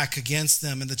attack against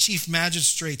them, and the chief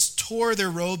magistrates tore their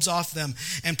robes off them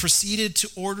and proceeded to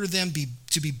order them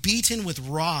to be beaten with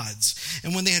rods.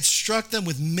 And when they had struck them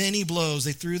with many blows,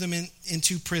 they threw them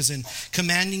into prison,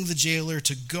 commanding the jailer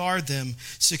to guard them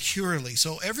securely.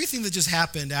 So everything that just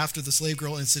happened after the slave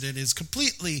girl incident is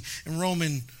completely, in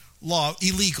Roman law,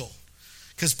 illegal.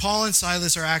 Because Paul and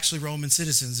Silas are actually Roman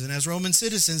citizens. And as Roman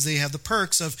citizens, they have the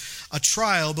perks of a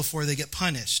trial before they get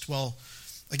punished. Well,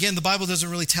 again, the Bible doesn't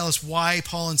really tell us why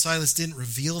Paul and Silas didn't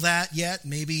reveal that yet.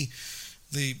 Maybe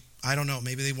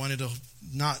maybe they wanted to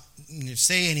not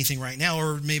say anything right now,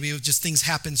 or maybe it was just things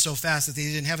happened so fast that they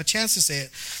didn't have a chance to say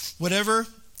it. Whatever,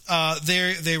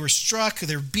 they were struck,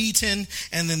 they were beaten,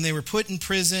 and then they were put in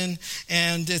prison.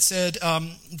 And it said,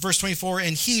 verse 24,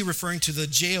 and he, referring to the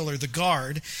jailer, the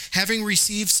guard, having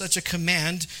received such a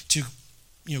command to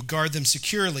guard them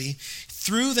securely,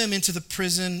 threw them into the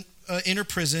inner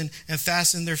prison and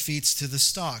fastened their feet to the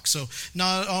stocks. So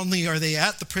not only are they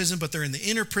at the prison, but they're in the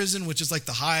inner prison, which is like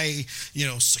the high,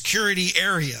 security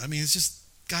area. I mean, it's just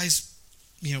guys,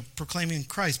 proclaiming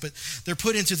Christ, but they're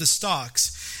put into the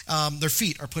stocks. Their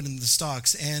feet are put into the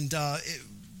stocks. And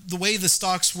the way the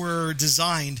stocks were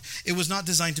designed, it was not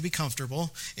designed to be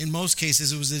comfortable. In most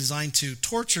cases, it was designed to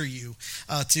torture you,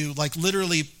 to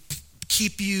literally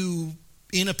keep you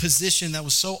in a position that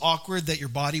was so awkward that your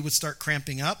body would start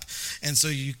cramping up. And so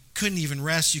you couldn't even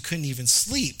rest, you couldn't even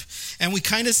sleep. And we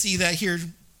kind of see that here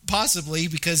possibly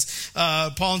because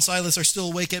Paul and Silas are still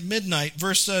awake at midnight.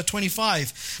 Verse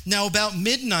 25. Now about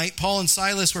midnight, Paul and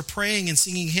Silas were praying and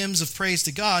singing hymns of praise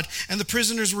to God, and the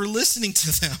prisoners were listening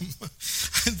to them.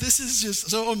 This is just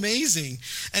so amazing.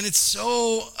 And it's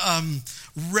so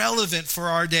relevant for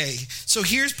our day. So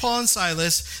here's Paul and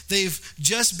Silas. They've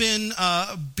just been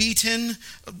beaten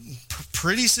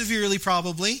pretty severely,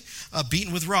 probably,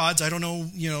 beaten with rods. I don't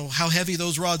know, how heavy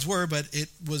those rods were, but it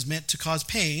was meant to cause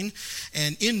pain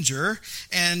and injure.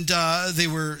 And they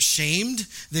were shamed.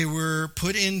 They were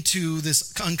put into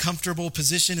this uncomfortable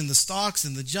position in the stocks,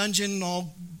 in the dungeon,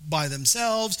 all by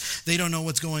themselves. They don't know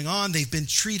what's going on. They've been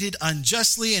treated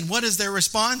unjustly. And what is their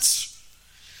response?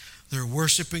 They're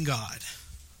worshiping God.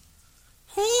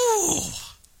 Whew.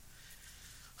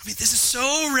 I mean, this is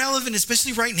so relevant,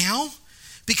 especially right now,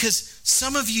 because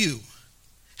some of you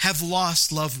have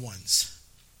lost loved ones.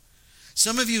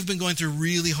 Some of you have been going through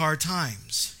really hard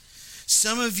times.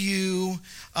 Some of you,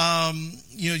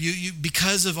 you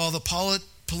because of all the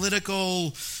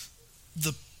political,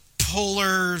 the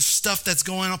polar stuff that's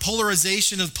going on,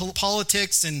 polarization of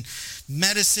politics and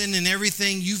medicine and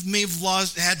everything, you may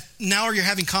have now you're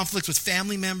having conflicts with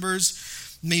family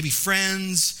members, maybe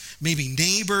friends, maybe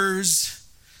neighbors.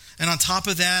 And on top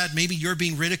of that, maybe you're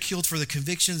being ridiculed for the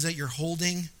convictions that you're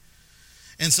holding.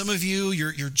 And some of you,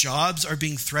 your jobs are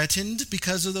being threatened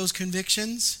because of those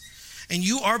convictions. And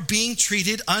you are being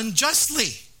treated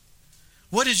unjustly.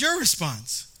 What is your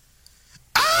response?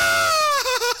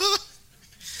 Ah!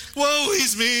 Woe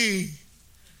is me.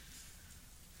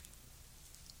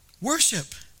 Worship.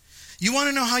 You want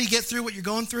to know how you get through what you're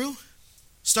going through?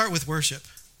 Start with worship.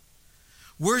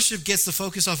 Worship gets the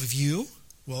focus off of you.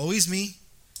 Woe is me.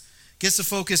 Gets the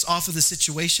focus off of the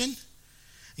situation.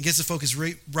 And gets the focus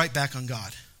right back on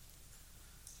God.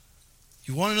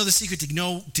 You want to know the secret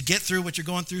to get through what you're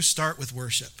going through? Start with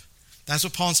worship. That's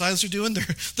what Paul and Silas are doing.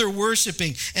 They're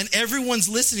worshiping. And everyone's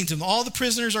listening to them. All the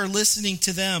prisoners are listening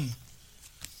to them.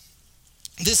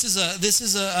 This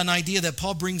is an idea that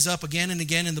Paul brings up again and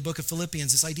again in the book of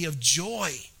Philippians, this idea of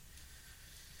joy.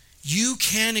 You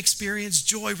can experience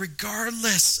joy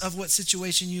regardless of what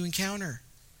situation you encounter.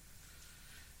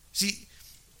 See,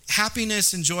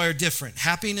 happiness and joy are different.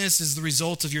 Happiness is the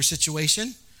result of your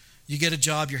situation. You get a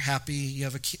job, you're happy. You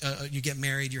get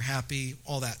married, you're happy.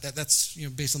 All that's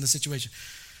based on the situation.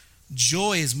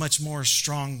 Joy is much more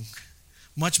strong,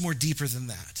 much more deeper than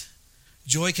that.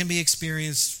 Joy can be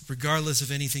experienced regardless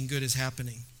of anything good is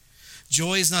happening.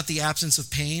 Joy is not the absence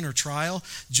of pain or trial.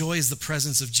 Joy is the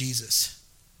presence of Jesus.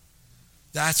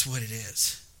 That's what it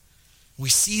is. We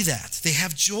see that. They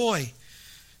have joy.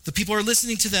 The people are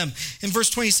listening to them. In verse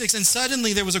 26, and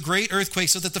suddenly there was a great earthquake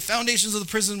so that the foundations of the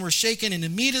prison were shaken, and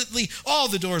immediately all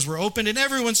the doors were opened and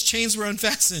everyone's chains were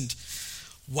unfastened.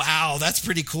 Wow, that's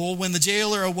pretty cool. When the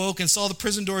jailer awoke and saw the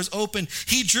prison doors open,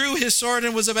 he drew his sword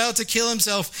and was about to kill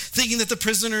himself, thinking that the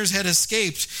prisoners had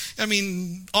escaped. I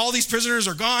mean, all these prisoners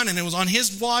are gone, and it was on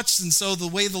his watch. And so the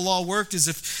way the law worked is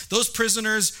if those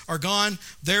prisoners are gone,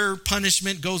 their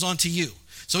punishment goes on to you.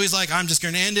 So he's like, I'm just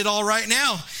going to end it all right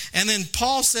now. And then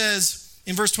Paul says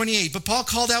in verse 28, but Paul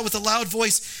called out with a loud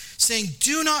voice, saying,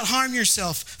 do not harm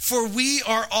yourself, for we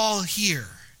are all here.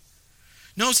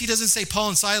 Notice he doesn't say Paul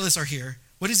and Silas are here.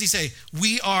 What does he say?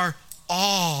 We are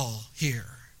all here.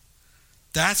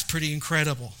 That's pretty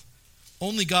incredible.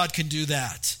 Only God can do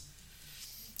that.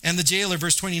 And the jailer,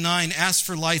 verse 29, asked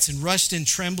for lights and rushed in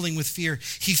trembling with fear.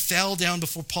 He fell down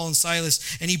before Paul and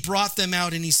Silas, and he brought them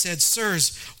out, and he said,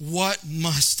 sirs, what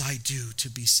must I do to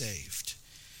be saved?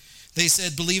 They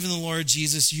said, believe in the Lord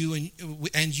Jesus,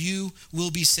 and you will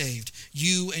be saved,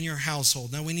 you and your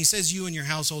household. Now, when he says you and your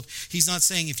household, he's not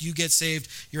saying if you get saved,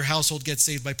 your household gets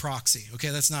saved by proxy. Okay,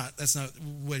 that's not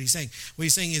what he's saying. What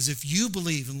he's saying is if you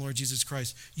believe in the Lord Jesus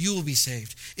Christ, you will be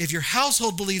saved. If your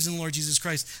household believes in the Lord Jesus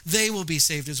Christ, they will be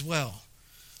saved as well.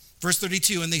 Verse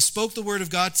 32, and they spoke the word of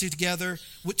God to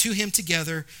him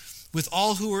together with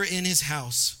all who were in his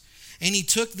house. And he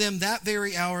took them that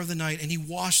very hour of the night, and he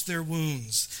washed their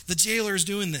wounds. The jailer is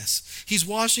doing this. He's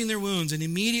washing their wounds, and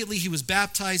immediately he was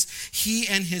baptized, he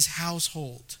and his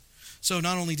household. So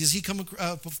not only does he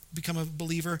become a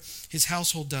believer, his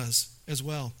household does as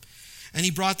well. And he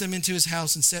brought them into his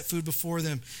house and set food before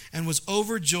them, and was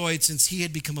overjoyed since he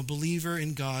had become a believer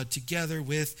in God together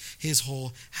with his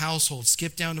whole household.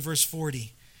 Skip down to verse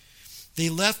 40. They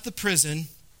left the prison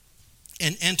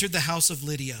and entered the house of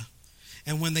Lydia.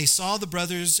 And when they saw the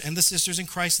brothers and the sisters in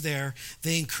Christ there,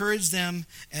 they encouraged them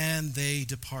and they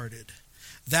departed.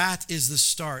 That is the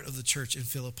start of the church in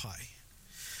Philippi.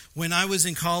 When I was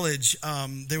in college,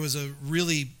 there was a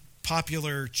really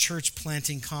popular church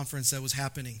planting conference that was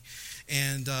happening.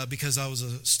 And because I was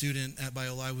a student at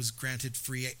Biola, I was granted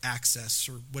free access,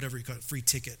 or whatever you call it, free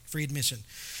ticket, free admission.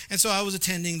 And so I was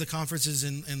attending the conferences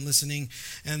and listening.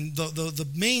 And the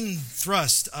main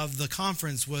thrust of the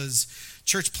conference was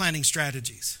church planting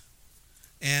strategies.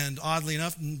 And oddly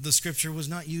enough, the scripture was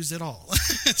not used at all.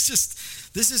 It's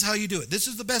just, this is how you do it. This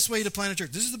is the best way to plant a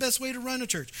church. This is the best way to run a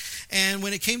church. And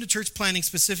when it came to church planting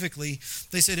specifically,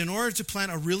 they said in order to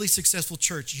plant a really successful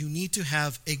church, you need to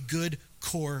have a good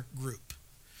core group.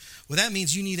 Well, that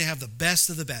means you need to have the best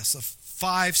of the best, of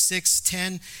 5, 6,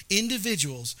 10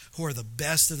 individuals who are the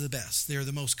best of the best. They're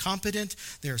the most competent,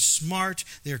 they're smart,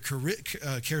 they're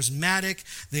charismatic,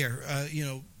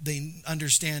 they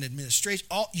understand administration.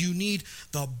 You need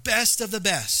the best of the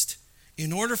best.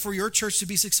 In order for your church to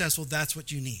be successful, that's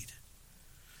what you need.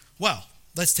 Well,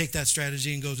 let's take that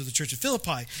strategy and go to the church of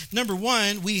Philippi. Number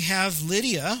one, we have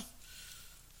Lydia,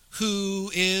 who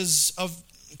is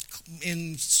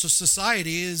in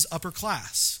society is upper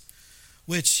class,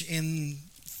 which in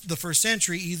the first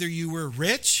century, either you were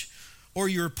rich or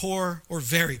you were poor or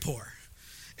very poor.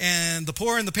 And the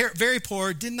poor and the very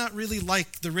poor did not really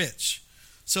like the rich.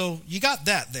 So you got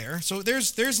that there. So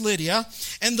there's Lydia.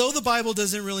 And though the Bible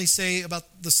doesn't really say about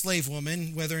the slave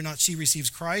woman, whether or not she receives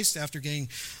Christ after getting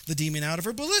the demon out of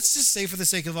her, but let's just say for the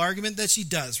sake of argument that she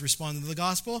does respond to the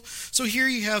gospel. So here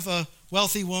you have a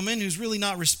wealthy woman who's really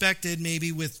not respected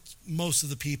maybe with most of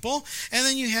the people. And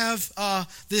then you have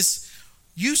this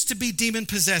used to be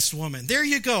demon-possessed woman. There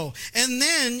you go. And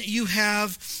then you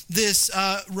have this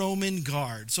Roman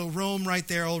guard. So Rome right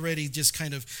there already just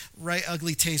kind of right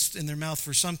ugly taste in their mouth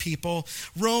for some people.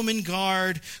 Roman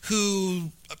guard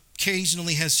who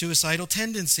occasionally has suicidal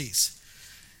tendencies.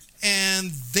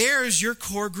 And there's your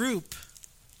core group.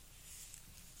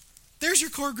 There's your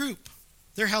core group.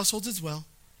 Their households as well.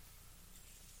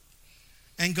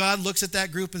 And God looks at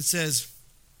that group and says,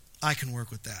 I can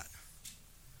work with that.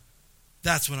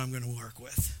 That's what I'm going to work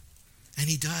with. And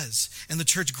he does. And the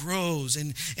church grows.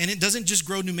 And it doesn't just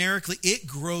grow numerically, it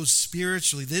grows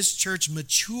spiritually. This church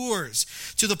matures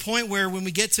to the point where when we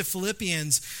get to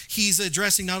Philippians, he's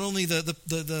addressing not only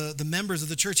the members of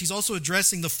the church, he's also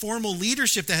addressing the formal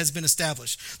leadership that has been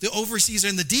established, the overseers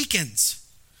and the deacons.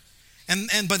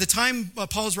 And by the time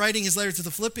Paul's writing his letter to the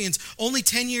Philippians, only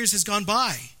 10 years has gone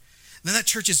by. Then that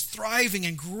church is thriving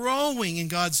and growing in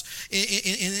God's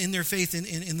in their faith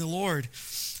in the Lord.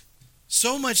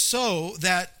 So much so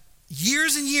that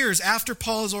years and years after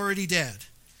Paul is already dead,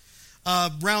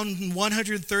 around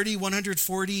 130,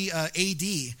 140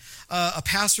 AD, a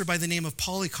pastor by the name of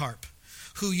Polycarp,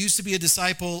 who used to be a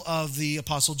disciple of the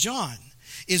Apostle John,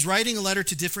 is writing a letter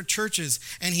to different churches,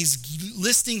 and he's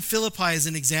listing Philippi as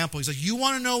an example. He's like, you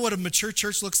want to know what a mature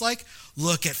church looks like?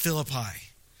 Look at Philippi.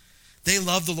 They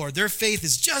love the Lord. Their faith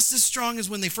is just as strong as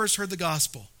when they first heard the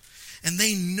gospel. And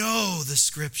they know the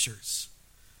scriptures.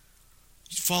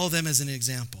 Follow them as an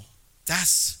example.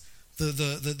 That's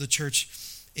the church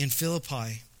in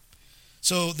Philippi.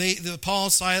 So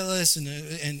Paul, Silas,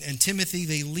 and Timothy,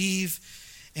 they leave,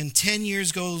 and 10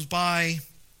 years goes by.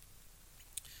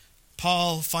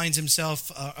 Paul finds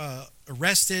himself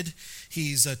arrested.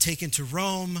 He's taken to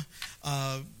Rome,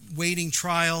 waiting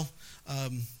trial,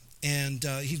 and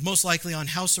he's most likely on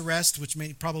house arrest, which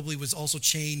probably was also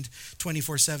chained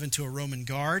 24/7 to a Roman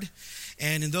guard.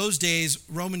 And in those days,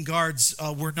 Roman guards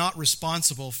were not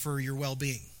responsible for your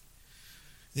well-being.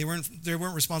 They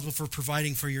weren't responsible for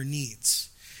providing for your needs.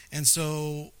 And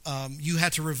so you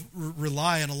had to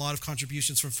rely on a lot of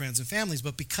contributions from friends and families.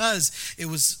 But because it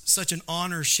was such an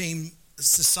honor-shame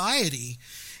society,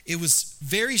 it was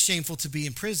very shameful to be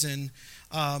in prison.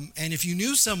 And if you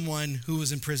knew someone who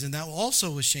was in prison, that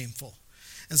also was shameful.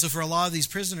 And so for a lot of these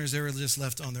prisoners, they were just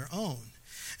left on their own.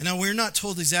 And now we're not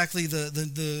told exactly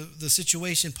the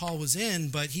situation Paul was in,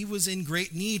 but he was in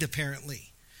great need apparently.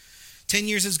 10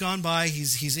 years has gone by.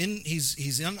 He's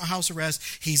in house arrest.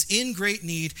 He's in great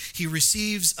need. He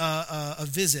receives a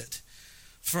visit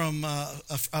from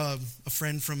a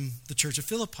friend from the church of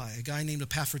Philippi, a guy named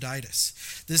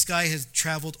Epaphroditus. This guy has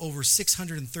traveled over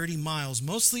 630 miles,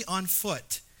 mostly on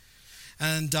foot.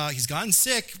 And he's gotten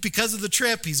sick because of the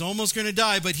trip. He's almost going to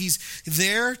die, but he's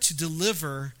there to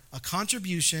deliver a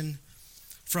contribution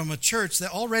from a church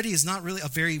that already is not really a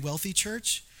very wealthy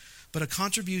church, but a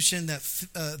contribution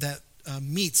that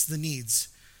meets the needs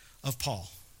of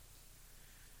Paul.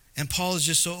 And Paul is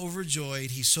just so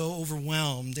overjoyed. He's so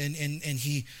overwhelmed. And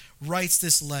he writes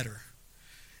this letter.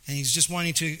 And he's just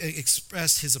wanting to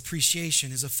express his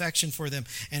appreciation, his affection for them,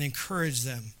 and encourage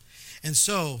them. And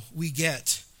so we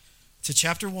get to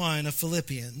chapter 1 of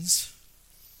Philippians,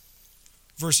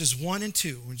 verses 1 and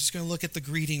 2. We're just going to look at the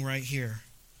greeting right here.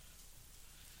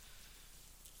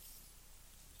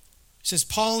 It says,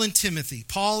 Paul and Timothy.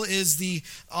 Paul is the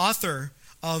author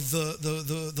of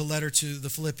the letter to the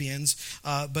Philippians,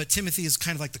 but Timothy is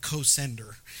kind of like the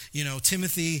co-sender. You know,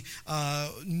 Timothy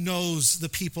knows the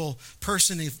people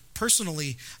personally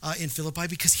in Philippi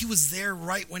because he was there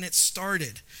right when it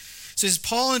started. It says,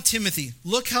 Paul and Timothy,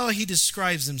 look how he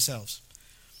describes themselves.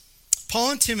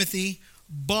 Paul and Timothy,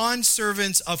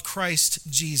 bondservants of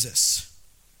Christ Jesus.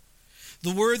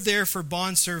 The word there for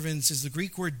bondservants is the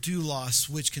Greek word doulos,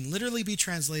 which can literally be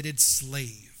translated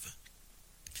slave.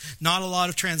 Not a lot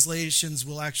of translations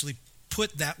will actually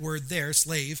put that word there,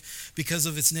 slave, because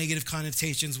of its negative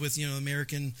connotations with,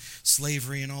 American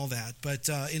slavery and all that. But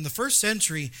in the first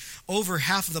century, over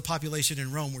half of the population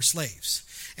in Rome were slaves.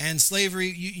 And slavery,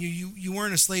 you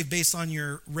weren't a slave based on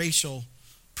your racial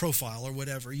profile or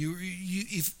whatever.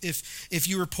 If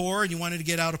you were poor and you wanted to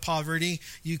get out of poverty,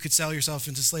 you could sell yourself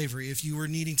into slavery. If you were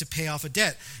needing to pay off a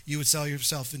debt, you would sell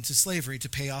yourself into slavery to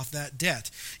pay off that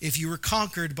debt. If you were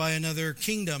conquered by another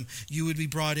kingdom, you would be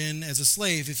brought in as a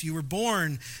slave. If you were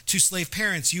born to slave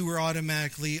parents, you were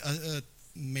automatically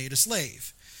made a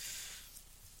slave.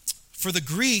 For the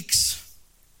Greeks,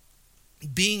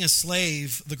 being a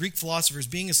slave, the Greek philosophers,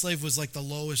 being a slave was like the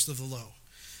lowest of the low.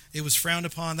 It was frowned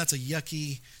upon. That's a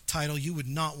yucky title. You would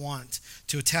not want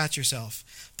to attach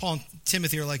yourself. Paul and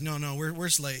Timothy are like, no, we're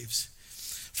slaves.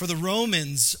 For the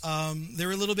Romans, they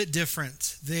were a little bit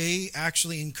different. They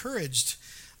actually encouraged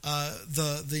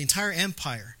the entire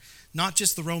empire, not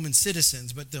just the Roman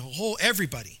citizens, but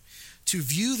everybody, to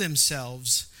view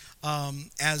themselves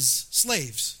as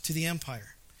slaves to the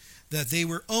empire. That they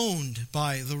were owned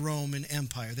by the Roman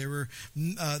Empire.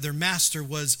 Their master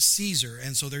was Caesar,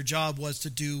 and so their job was to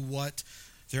do what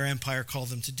their empire called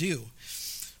them to do.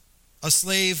 A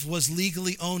slave was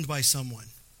legally owned by someone.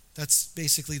 That's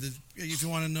basically if you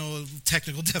want to know a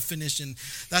technical definition,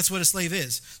 that's what a slave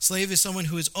is. Slave is someone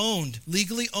who is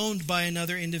legally owned by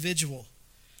another individual.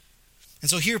 And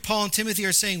so here Paul and Timothy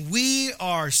are saying, we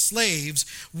are slaves,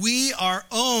 we are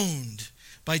owned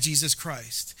by Jesus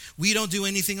Christ. We don't do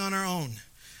anything on our own.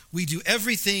 We do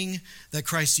everything that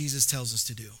Christ Jesus tells us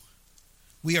to do.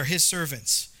 We are his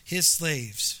servants, his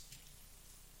slaves.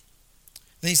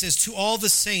 Then he says, to all the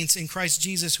saints in Christ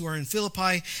Jesus who are in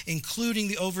Philippi, including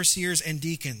the overseers and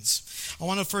deacons. I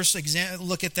want to first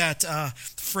look at that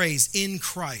phrase, in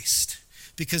Christ,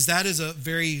 because that is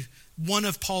one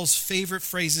of Paul's favorite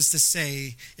phrases to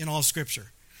say in all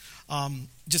Scripture.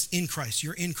 Just in Christ.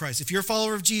 You're in Christ. If you're a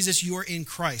follower of Jesus, you are in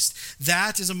Christ.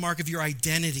 That is a mark of your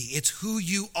identity. It's who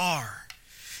you are.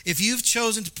 If you've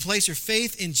chosen to place your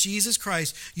faith in Jesus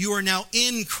Christ, you are now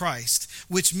in Christ,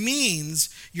 which means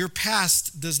your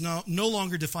past no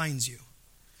longer defines you.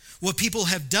 What people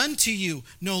have done to you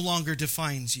no longer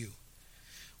defines you.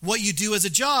 What you do as a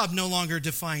job no longer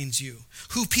defines you.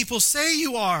 Who people say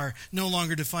you are no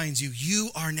longer defines you. You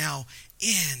are now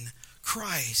in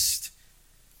Christ.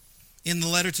 In the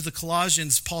letter to the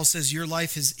Colossians, Paul says your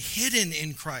life is hidden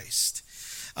in Christ.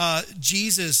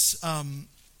 Jesus,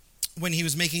 when he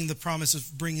was making the promise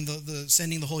of bringing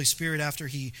sending the Holy Spirit after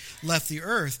he left the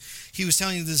earth, he was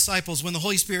telling the disciples, when the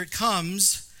Holy Spirit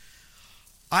comes,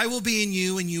 I will be in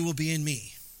you and you will be in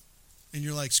me. And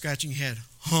you're like scratching your head,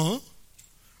 huh?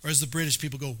 Or as the British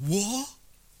people go, what?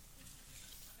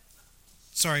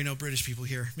 Sorry, no British people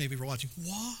here. Maybe we're watching,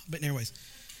 what? But anyways.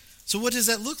 So what does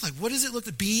that look like? What does it look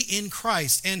like to be in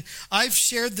Christ? And I've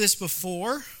shared this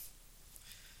before,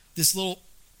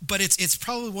 but it's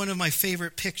probably one of my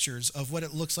favorite pictures of what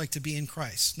it looks like to be in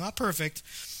Christ. Not perfect,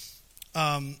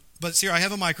 but see, I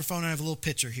have a microphone and I have a little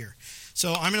picture here.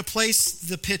 So I'm going to place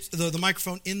the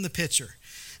microphone in the picture.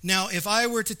 Now, if I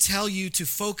were to tell you to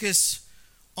focus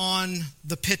on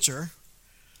the picture,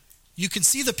 you can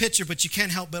see the picture, but you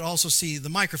can't help but also see the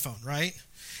microphone, right?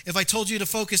 If I told you to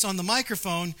focus on the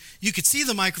microphone, you could see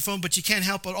the microphone, but you can't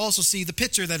help but also see the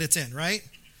picture that it's in, right?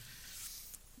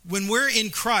 When we're in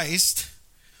Christ,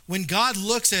 when God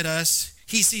looks at us,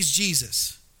 he sees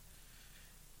Jesus.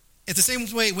 It's the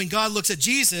same way when God looks at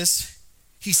Jesus,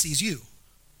 he sees you.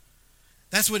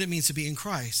 That's what it means to be in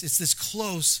Christ. It's this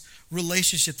close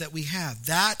relationship that we have.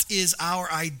 That is our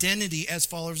identity as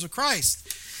followers of Christ.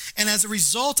 And as a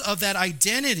result of that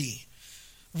identity,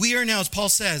 we are now, as Paul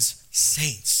says,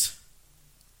 saints.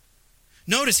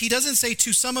 Notice he doesn't say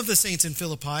to some of the saints in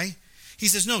Philippi. He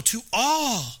says, no, to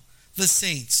all the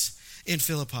saints in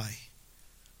Philippi.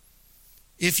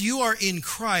 If you are in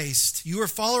Christ, you are a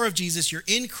follower of Jesus, you're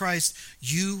in Christ,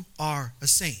 you are a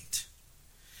saint.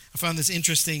 I found this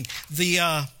interesting.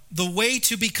 The way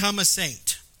to become a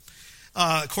saint,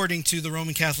 according to the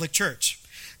Roman Catholic Church.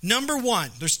 Number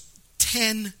one, there's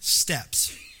 10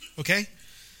 steps, okay?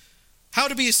 How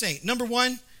to be a saint. Number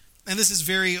one, and this is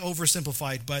very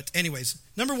oversimplified, but anyways,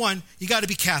 number one, you got to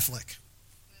be Catholic.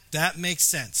 That makes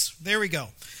sense. There we go.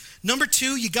 Number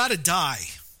two, you got to die.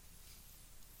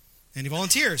 Any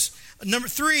volunteers? Number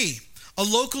three, a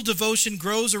local devotion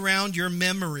grows around your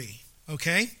memory,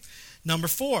 okay? Number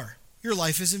four, your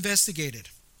life is investigated.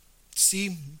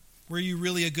 See, were you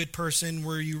really a good person?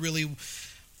 Were you really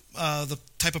the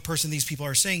type of person these people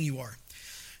are saying you are?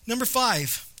 Number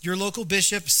five, your local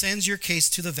bishop sends your case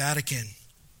to the Vatican.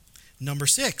 Number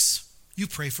six, you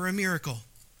pray for a miracle.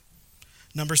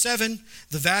 Number seven,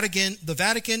 the Vatican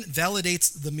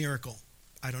validates the miracle.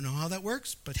 I don't know how that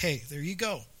works, but hey, there you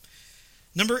go.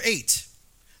 Number eight,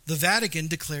 the Vatican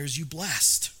declares you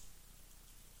blessed.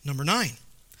 Number nine,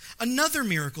 another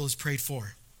miracle is prayed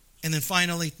for. And then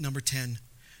finally, number 10,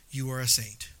 you are a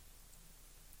saint.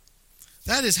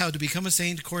 That is how to become a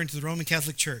saint according to the Roman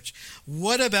Catholic Church.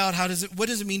 What does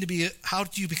it mean to be, how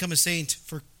do you become a saint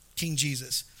for King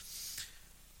Jesus?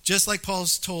 Just like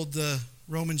Paul's told the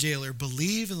Roman jailer,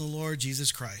 believe in the Lord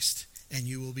Jesus Christ and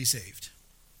you will be saved.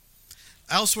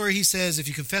 Elsewhere he says, if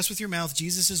you confess with your mouth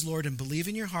Jesus is Lord and believe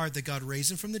in your heart that God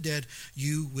raised him from the dead,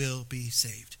 you will be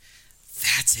saved.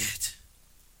 That's it.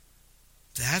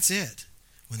 That's it.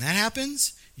 When that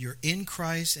happens, you're in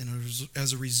Christ, and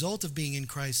as a result of being in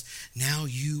Christ, now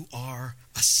you are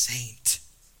a saint.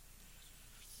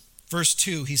 Verse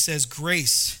 2, he says,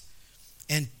 grace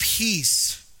and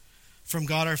peace from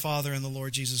God our Father and the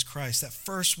Lord Jesus Christ. That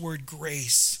first word,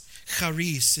 grace,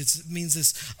 charis, it means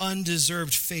this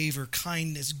undeserved favor,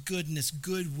 kindness, goodness,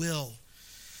 goodwill.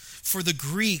 For the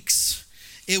Greeks,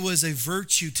 it was a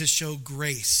virtue to show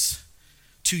grace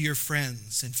to your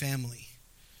friends and family.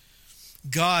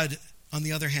 God, on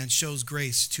the other hand, shows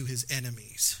grace to his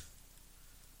enemies.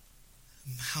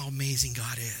 How amazing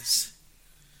God is.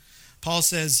 Paul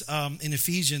says in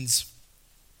Ephesians,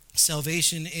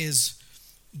 salvation is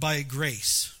by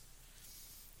grace.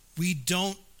 We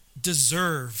don't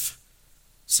deserve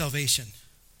salvation.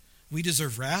 We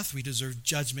deserve wrath. We deserve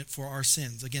judgment for our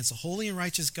sins against a holy and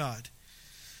righteous God.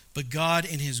 But God,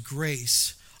 in his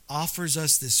grace, offers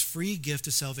us this free gift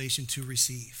of salvation to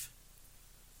receive.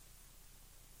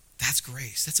 That's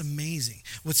grace. That's amazing.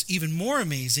 What's even more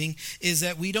amazing is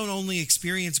that we don't only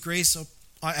experience grace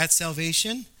at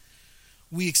salvation,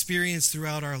 we experience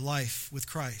throughout our life with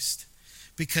Christ.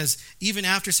 Because even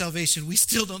after salvation, we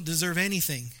still don't deserve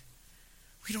anything.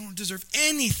 We don't deserve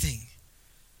anything.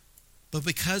 But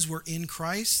because we're in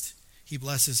Christ, he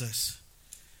blesses us.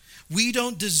 We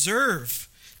don't deserve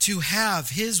to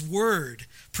have his word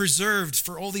preserved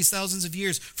for all these thousands of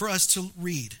years for us to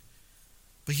read.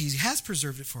 But he has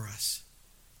preserved it for us.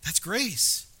 That's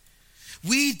grace.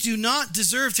 We do not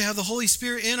deserve to have the Holy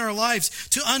Spirit in our lives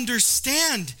to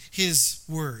understand his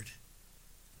word.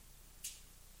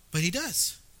 But he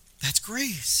does. That's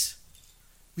grace.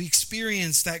 We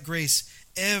experience that grace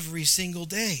every single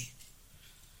day.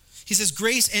 He says,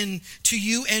 grace and to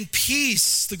you and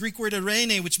peace, the Greek word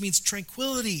eirene, which means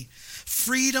tranquility,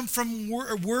 freedom from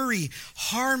worry,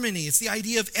 harmony. It's the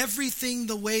idea of everything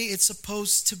the way it's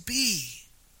supposed to be.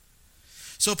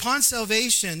 So upon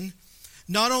salvation,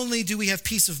 not only do we have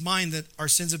peace of mind that our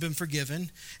sins have been forgiven,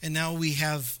 and now we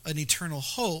have an eternal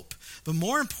hope, but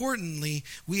more importantly,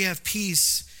 we have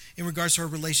peace in regards to our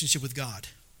relationship with God.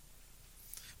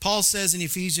 Paul says in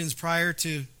Ephesians, prior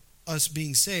to us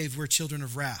being saved, we're children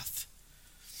of wrath.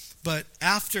 But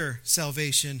after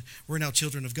salvation, we're now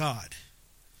children of God.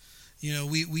 You know,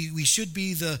 we should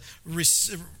be the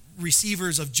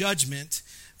receivers of judgment.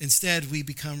 Instead, we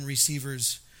become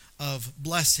receivers of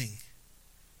blessing.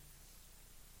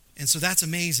 And so that's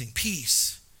amazing.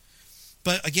 Peace.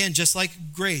 But again, just like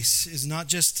grace is not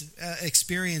just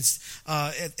experienced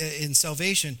in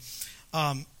salvation,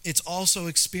 it's also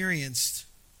experienced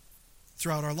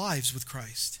throughout our lives with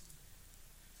Christ.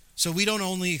 So we don't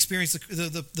only experience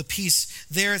the peace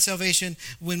there at salvation.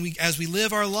 As we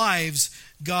live our lives,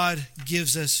 God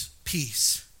gives us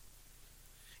peace.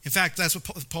 In fact, that's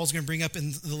what Paul's going to bring up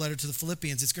in the letter to the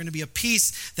Philippians. It's going to be a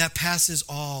peace that passes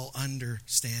all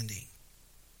understanding.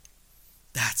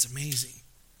 That's amazing.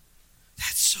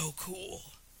 That's so cool.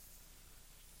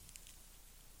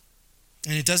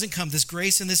 And it doesn't come, this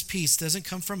grace and this peace doesn't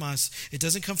come from us. It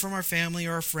doesn't come from our family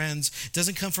or our friends. It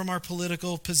doesn't come from our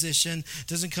political position. It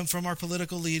doesn't come from our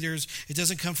political leaders. It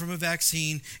doesn't come from a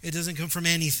vaccine. It doesn't come from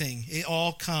anything. It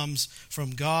all comes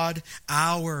from God,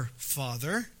 our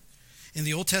Father. In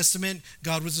the Old Testament,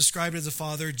 God was described as a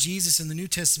father. Jesus in the New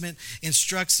Testament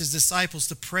instructs his disciples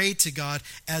to pray to God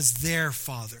as their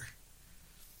Father.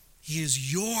 He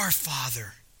is your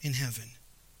Father in heaven.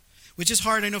 Which is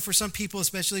hard, I know, for some people,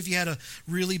 especially if you had a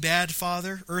really bad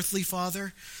father, earthly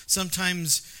father.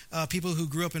 Sometimes people who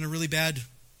grew up in a really bad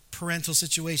parental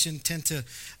situation tend to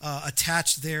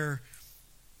attach their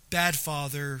bad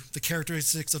father, the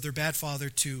characteristics of their bad father,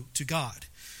 to God.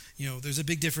 You know, there's a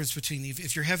big difference between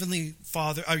if your heavenly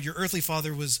father, or your earthly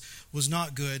father was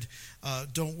not good,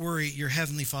 don't worry, your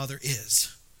heavenly Father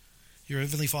is. Your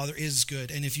heavenly Father is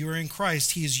good. And if you are in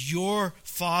Christ, he is your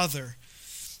Father.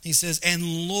 He says, and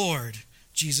Lord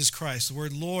Jesus Christ. The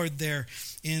word Lord there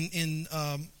in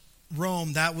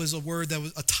Rome, that was a word, that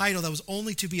was a title that was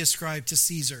only to be ascribed to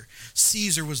Caesar.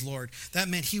 Caesar was Lord. That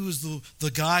meant he was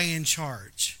the guy in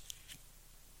charge.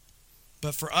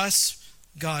 But for us,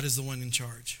 God is the one in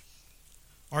charge.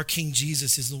 Our King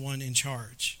Jesus is the one in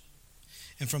charge.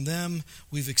 And from them,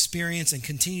 we've experienced and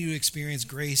continue to experience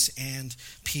grace and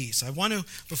peace. I want to,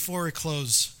 before we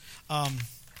close,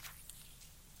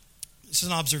 this is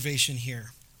an observation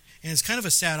here. And it's kind of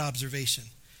a sad observation.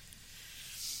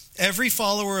 Every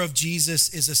follower of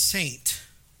Jesus is a saint,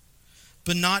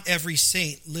 but not every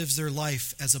saint lives their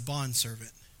life as a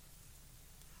bondservant.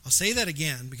 I'll say that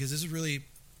again because this is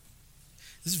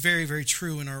very, very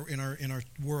true in our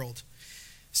world,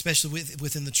 especially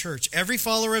within the church. Every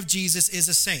follower of Jesus is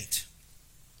a saint,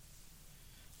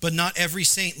 but not every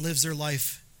saint lives their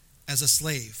life as a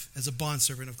slave, as a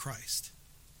bondservant of Christ.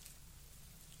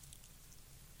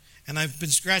 And I've been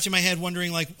scratching my head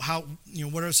wondering, like, how, you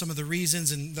know, what are some of the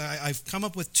reasons? And I've come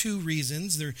up with 2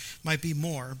 reasons. There might be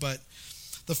more, but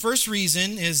the first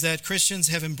reason is that Christians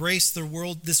have embraced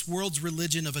this world's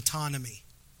religion of autonomy.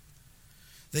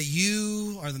 That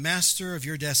you are the master of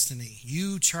your destiny.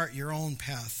 You chart your own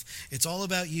path. It's all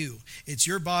about you. It's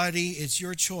your body. It's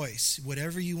your choice.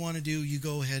 Whatever you want to do, you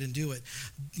go ahead and do it.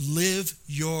 Live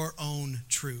your own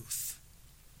truth.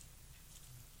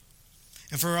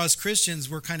 And for us Christians,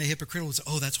 we're kind of hypocritical. We say,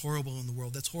 oh, that's horrible in the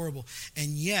world. That's horrible. And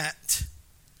yet,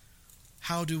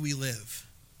 how do we live?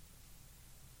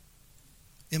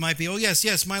 It might be, oh,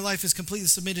 yes, my life is completely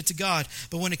submitted to God.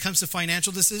 But when it comes to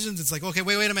financial decisions, it's like, okay,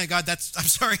 wait a minute, God, I'm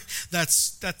sorry.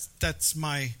 That's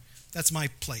my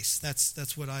place.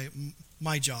 That's what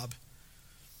my job.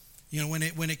 You know,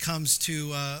 when it comes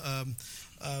to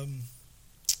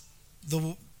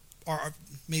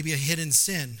maybe a hidden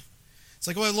sin. It's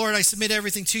like, oh, Lord, I submit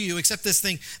everything to you except this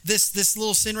thing, this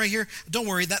little sin right here. Don't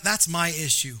worry, that's my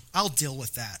issue. I'll deal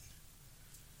with that.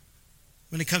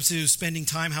 When it comes to spending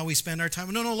time, how we spend our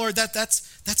time. No, Lord,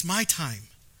 that's my time.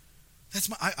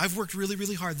 I've worked really,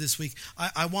 really hard this week.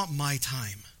 I want my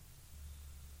time.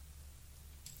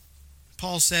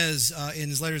 Paul says in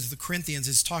his letters to the Corinthians,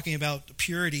 is talking about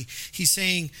purity. He's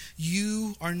saying,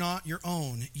 you are not your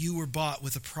own. You were bought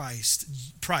with a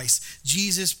price.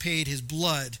 Jesus paid his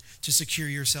blood to secure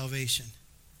your salvation.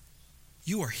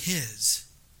 You are his.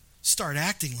 Start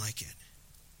acting like it.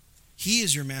 He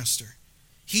is your master.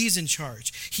 He's in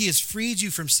charge. He has freed you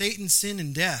from Satan, sin,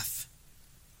 and death.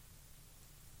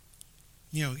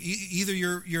 You know, either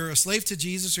you're a slave to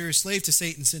Jesus or you're a slave to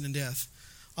Satan, sin, and death.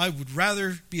 I would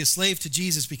rather be a slave to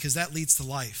Jesus because that leads to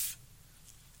life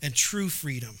and true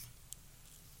freedom.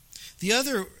 The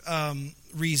other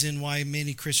reason why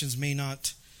many Christians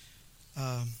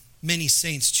many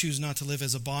saints choose not to live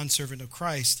as a bondservant of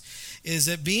Christ is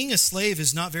that being a slave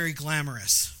is not very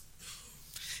glamorous.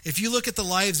 If you look at the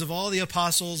lives of all the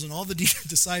apostles and all the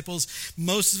disciples,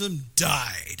 most of them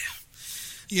died.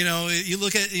 You know, you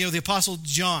look at the apostle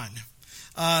John.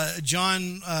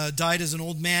 John died as an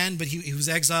old man, but he was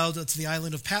exiled to the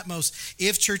island of Patmos.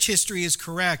 If church history is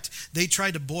correct, they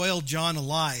tried to boil John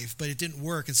alive, but it didn't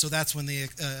work, and so that's when they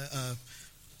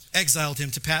exiled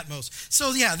him to Patmos.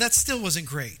 So yeah, that still wasn't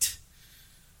great.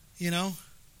 You know?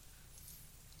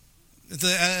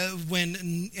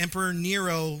 When Emperor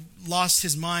Nero lost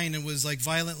his mind and was like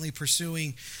violently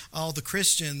pursuing all the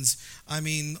Christians, I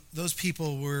mean, those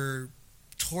people were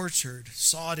tortured,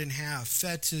 sawed in half,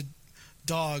 fed to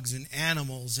dogs and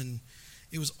animals, and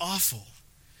it was awful.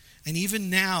 And even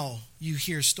now, you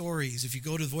hear stories. If you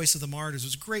go to the Voice of the Martyrs,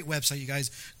 it's a great website, you guys.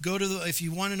 If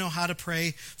you want to know how to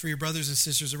pray for your brothers and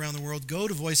sisters around the world, go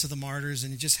to Voice of the Martyrs,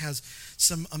 and it just has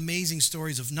some amazing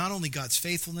stories of not only God's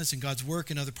faithfulness and God's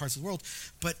work in other parts of the world,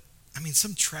 but, I mean,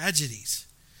 some tragedies.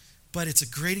 But it's a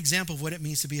great example of what it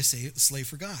means to be a slave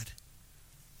for God.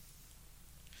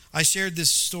 I shared this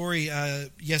story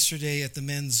yesterday at the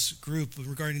men's group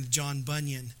regarding John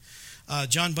Bunyan.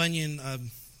 John Bunyan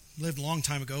lived a long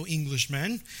time ago,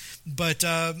 Englishman, but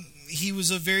he was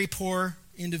a very poor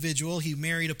individual. He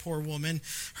married a poor woman.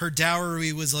 Her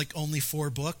dowry was like only 4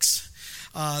 books.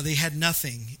 They had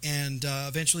nothing, and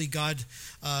eventually God,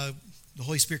 the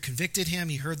Holy Spirit convicted him.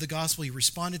 He heard the gospel. He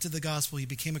responded to the gospel. He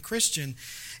became a Christian,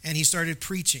 and he started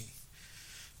preaching,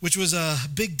 which was a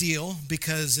big deal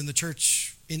because in the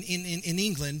church in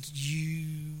England,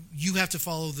 you have to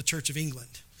follow the Church of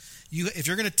England. If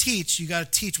you're going to teach, you got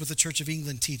to teach what the Church of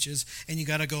England teaches, and you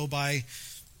got to go by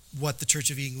what the Church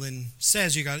of England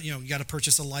says. You got to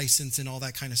purchase a license and all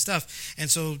that kind of stuff. And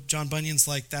so John Bunyan's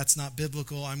like, that's not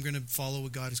biblical. I'm going to follow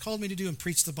what God has called me to do and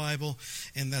preach the Bible,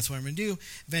 and that's what I'm going to do.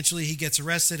 Eventually, he gets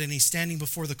arrested, and he's standing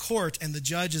before the court, and the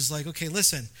judge is like, okay,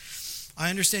 listen, I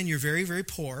understand you're very, very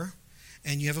poor,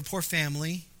 and you have a poor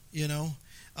family. You know,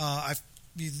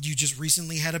 you just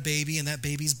recently had a baby, and that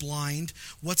baby's blind.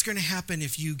 What's going to happen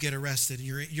if you get arrested?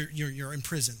 You're in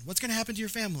prison. What's going to happen to your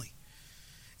family?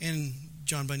 And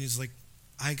John Bunyan's like,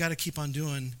 I got to keep on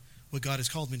doing what God has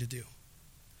called me to do.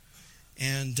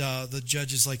 And the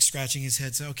judge is like scratching his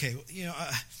head, saying, okay,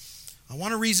 I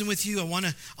want to reason with you. I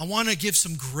want to give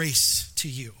some grace to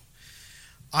you.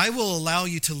 I will allow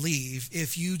you to leave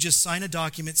if you just sign a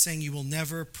document saying you will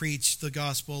never preach the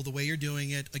gospel the way you're doing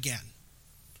it again.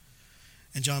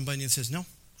 And John Bunyan says, no,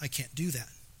 I can't do that.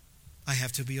 I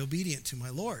have to be obedient to my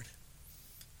Lord.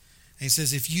 And he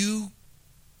says, if you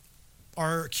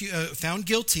are found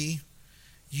guilty,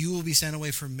 you will be sent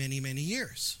away for many, many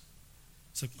years.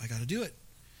 So I got to do it.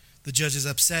 The judge is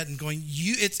upset and going,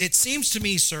 it seems to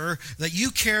me, sir, that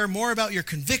you care more about your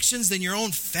convictions than your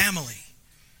own family.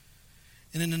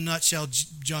 And in a nutshell,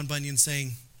 John Bunyan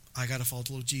saying, I got to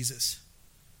follow Jesus.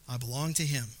 I belong to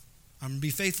him. I'm going to be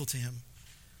faithful to him.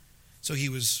 So he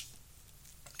was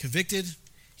convicted.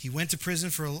 He went to prison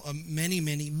for many,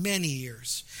 many, many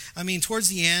years. I mean, towards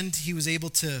the end, he was able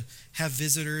to have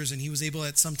visitors, and he was able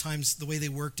at sometimes, the way they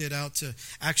worked it out, to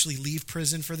actually leave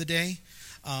prison for the day.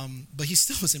 But he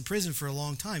still was in prison for a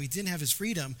long time. He didn't have his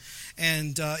freedom.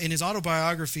 And in his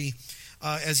autobiography,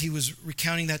 as he was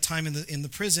recounting that time in the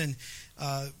prison,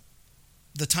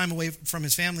 the time away from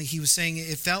his family, he was saying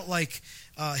it felt like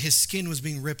his skin was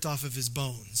being ripped off of his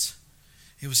bones.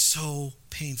 It was so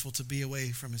painful to be away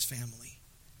from his family.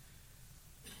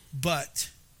 But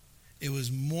it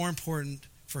was more important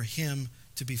for him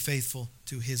to be faithful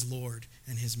to his Lord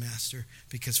and his master,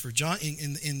 because for John,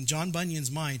 in John Bunyan's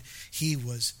mind, he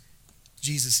was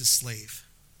Jesus' slave.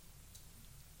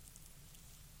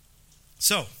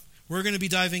 So, we're going to be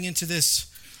diving into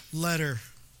this letter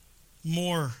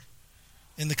more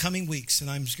in the coming weeks, and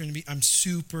I'm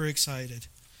super excited.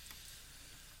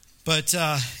 But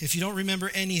if you don't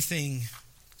remember anything,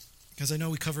 because I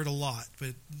know we covered a lot,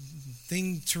 but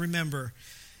thing to remember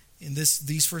in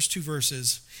these first 2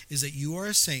 verses is that you are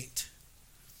a saint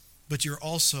but you're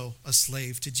also a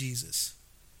slave to Jesus.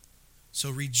 So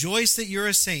rejoice that you're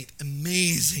a saint.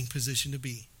 Amazing position to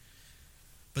be.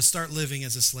 But start living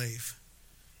as a slave.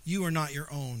 You are not your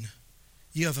own.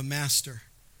 You have a master,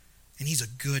 and he's a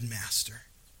good master.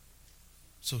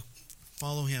 So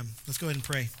follow him. Let's go ahead and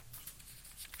pray.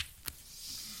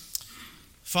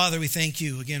 Father, we thank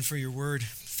you again for your word.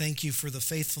 Thank you for the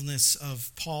faithfulness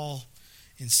of Paul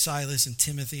and Silas and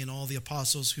Timothy and all the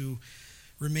apostles who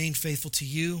remained faithful to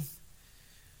you,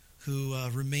 who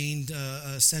remained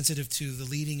sensitive to the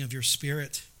leading of your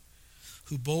Spirit,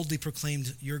 who boldly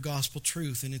proclaimed your gospel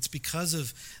truth. And it's because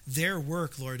of their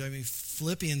work, Lord. I mean,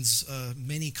 Philippians,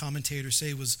 many commentators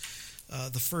say, was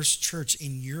the first church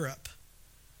in Europe.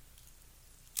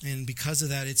 And because of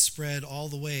that, it spread all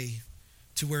the way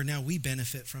to where now we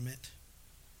benefit from it.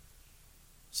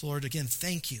 So, Lord, again,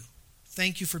 thank you.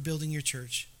 Thank you for building your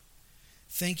church.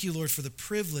 Thank you, Lord, for the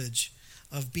privilege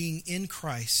of being in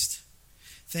Christ.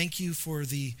 Thank you for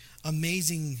the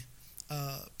amazing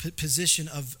position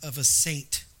of a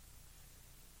saint.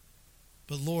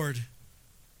 But Lord,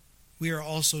 we are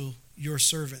also your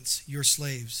servants, your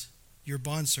slaves, your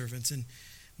bondservants, and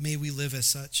may we live as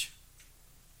such.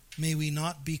 May we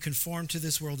not be conformed to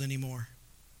this world anymore.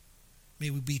 May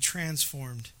we be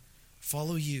transformed,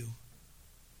 follow you,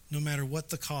 no matter what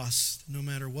the cost, no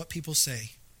matter what people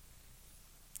say.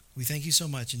 We thank you so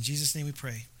much. In Jesus' name we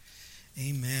pray.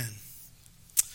 Amen.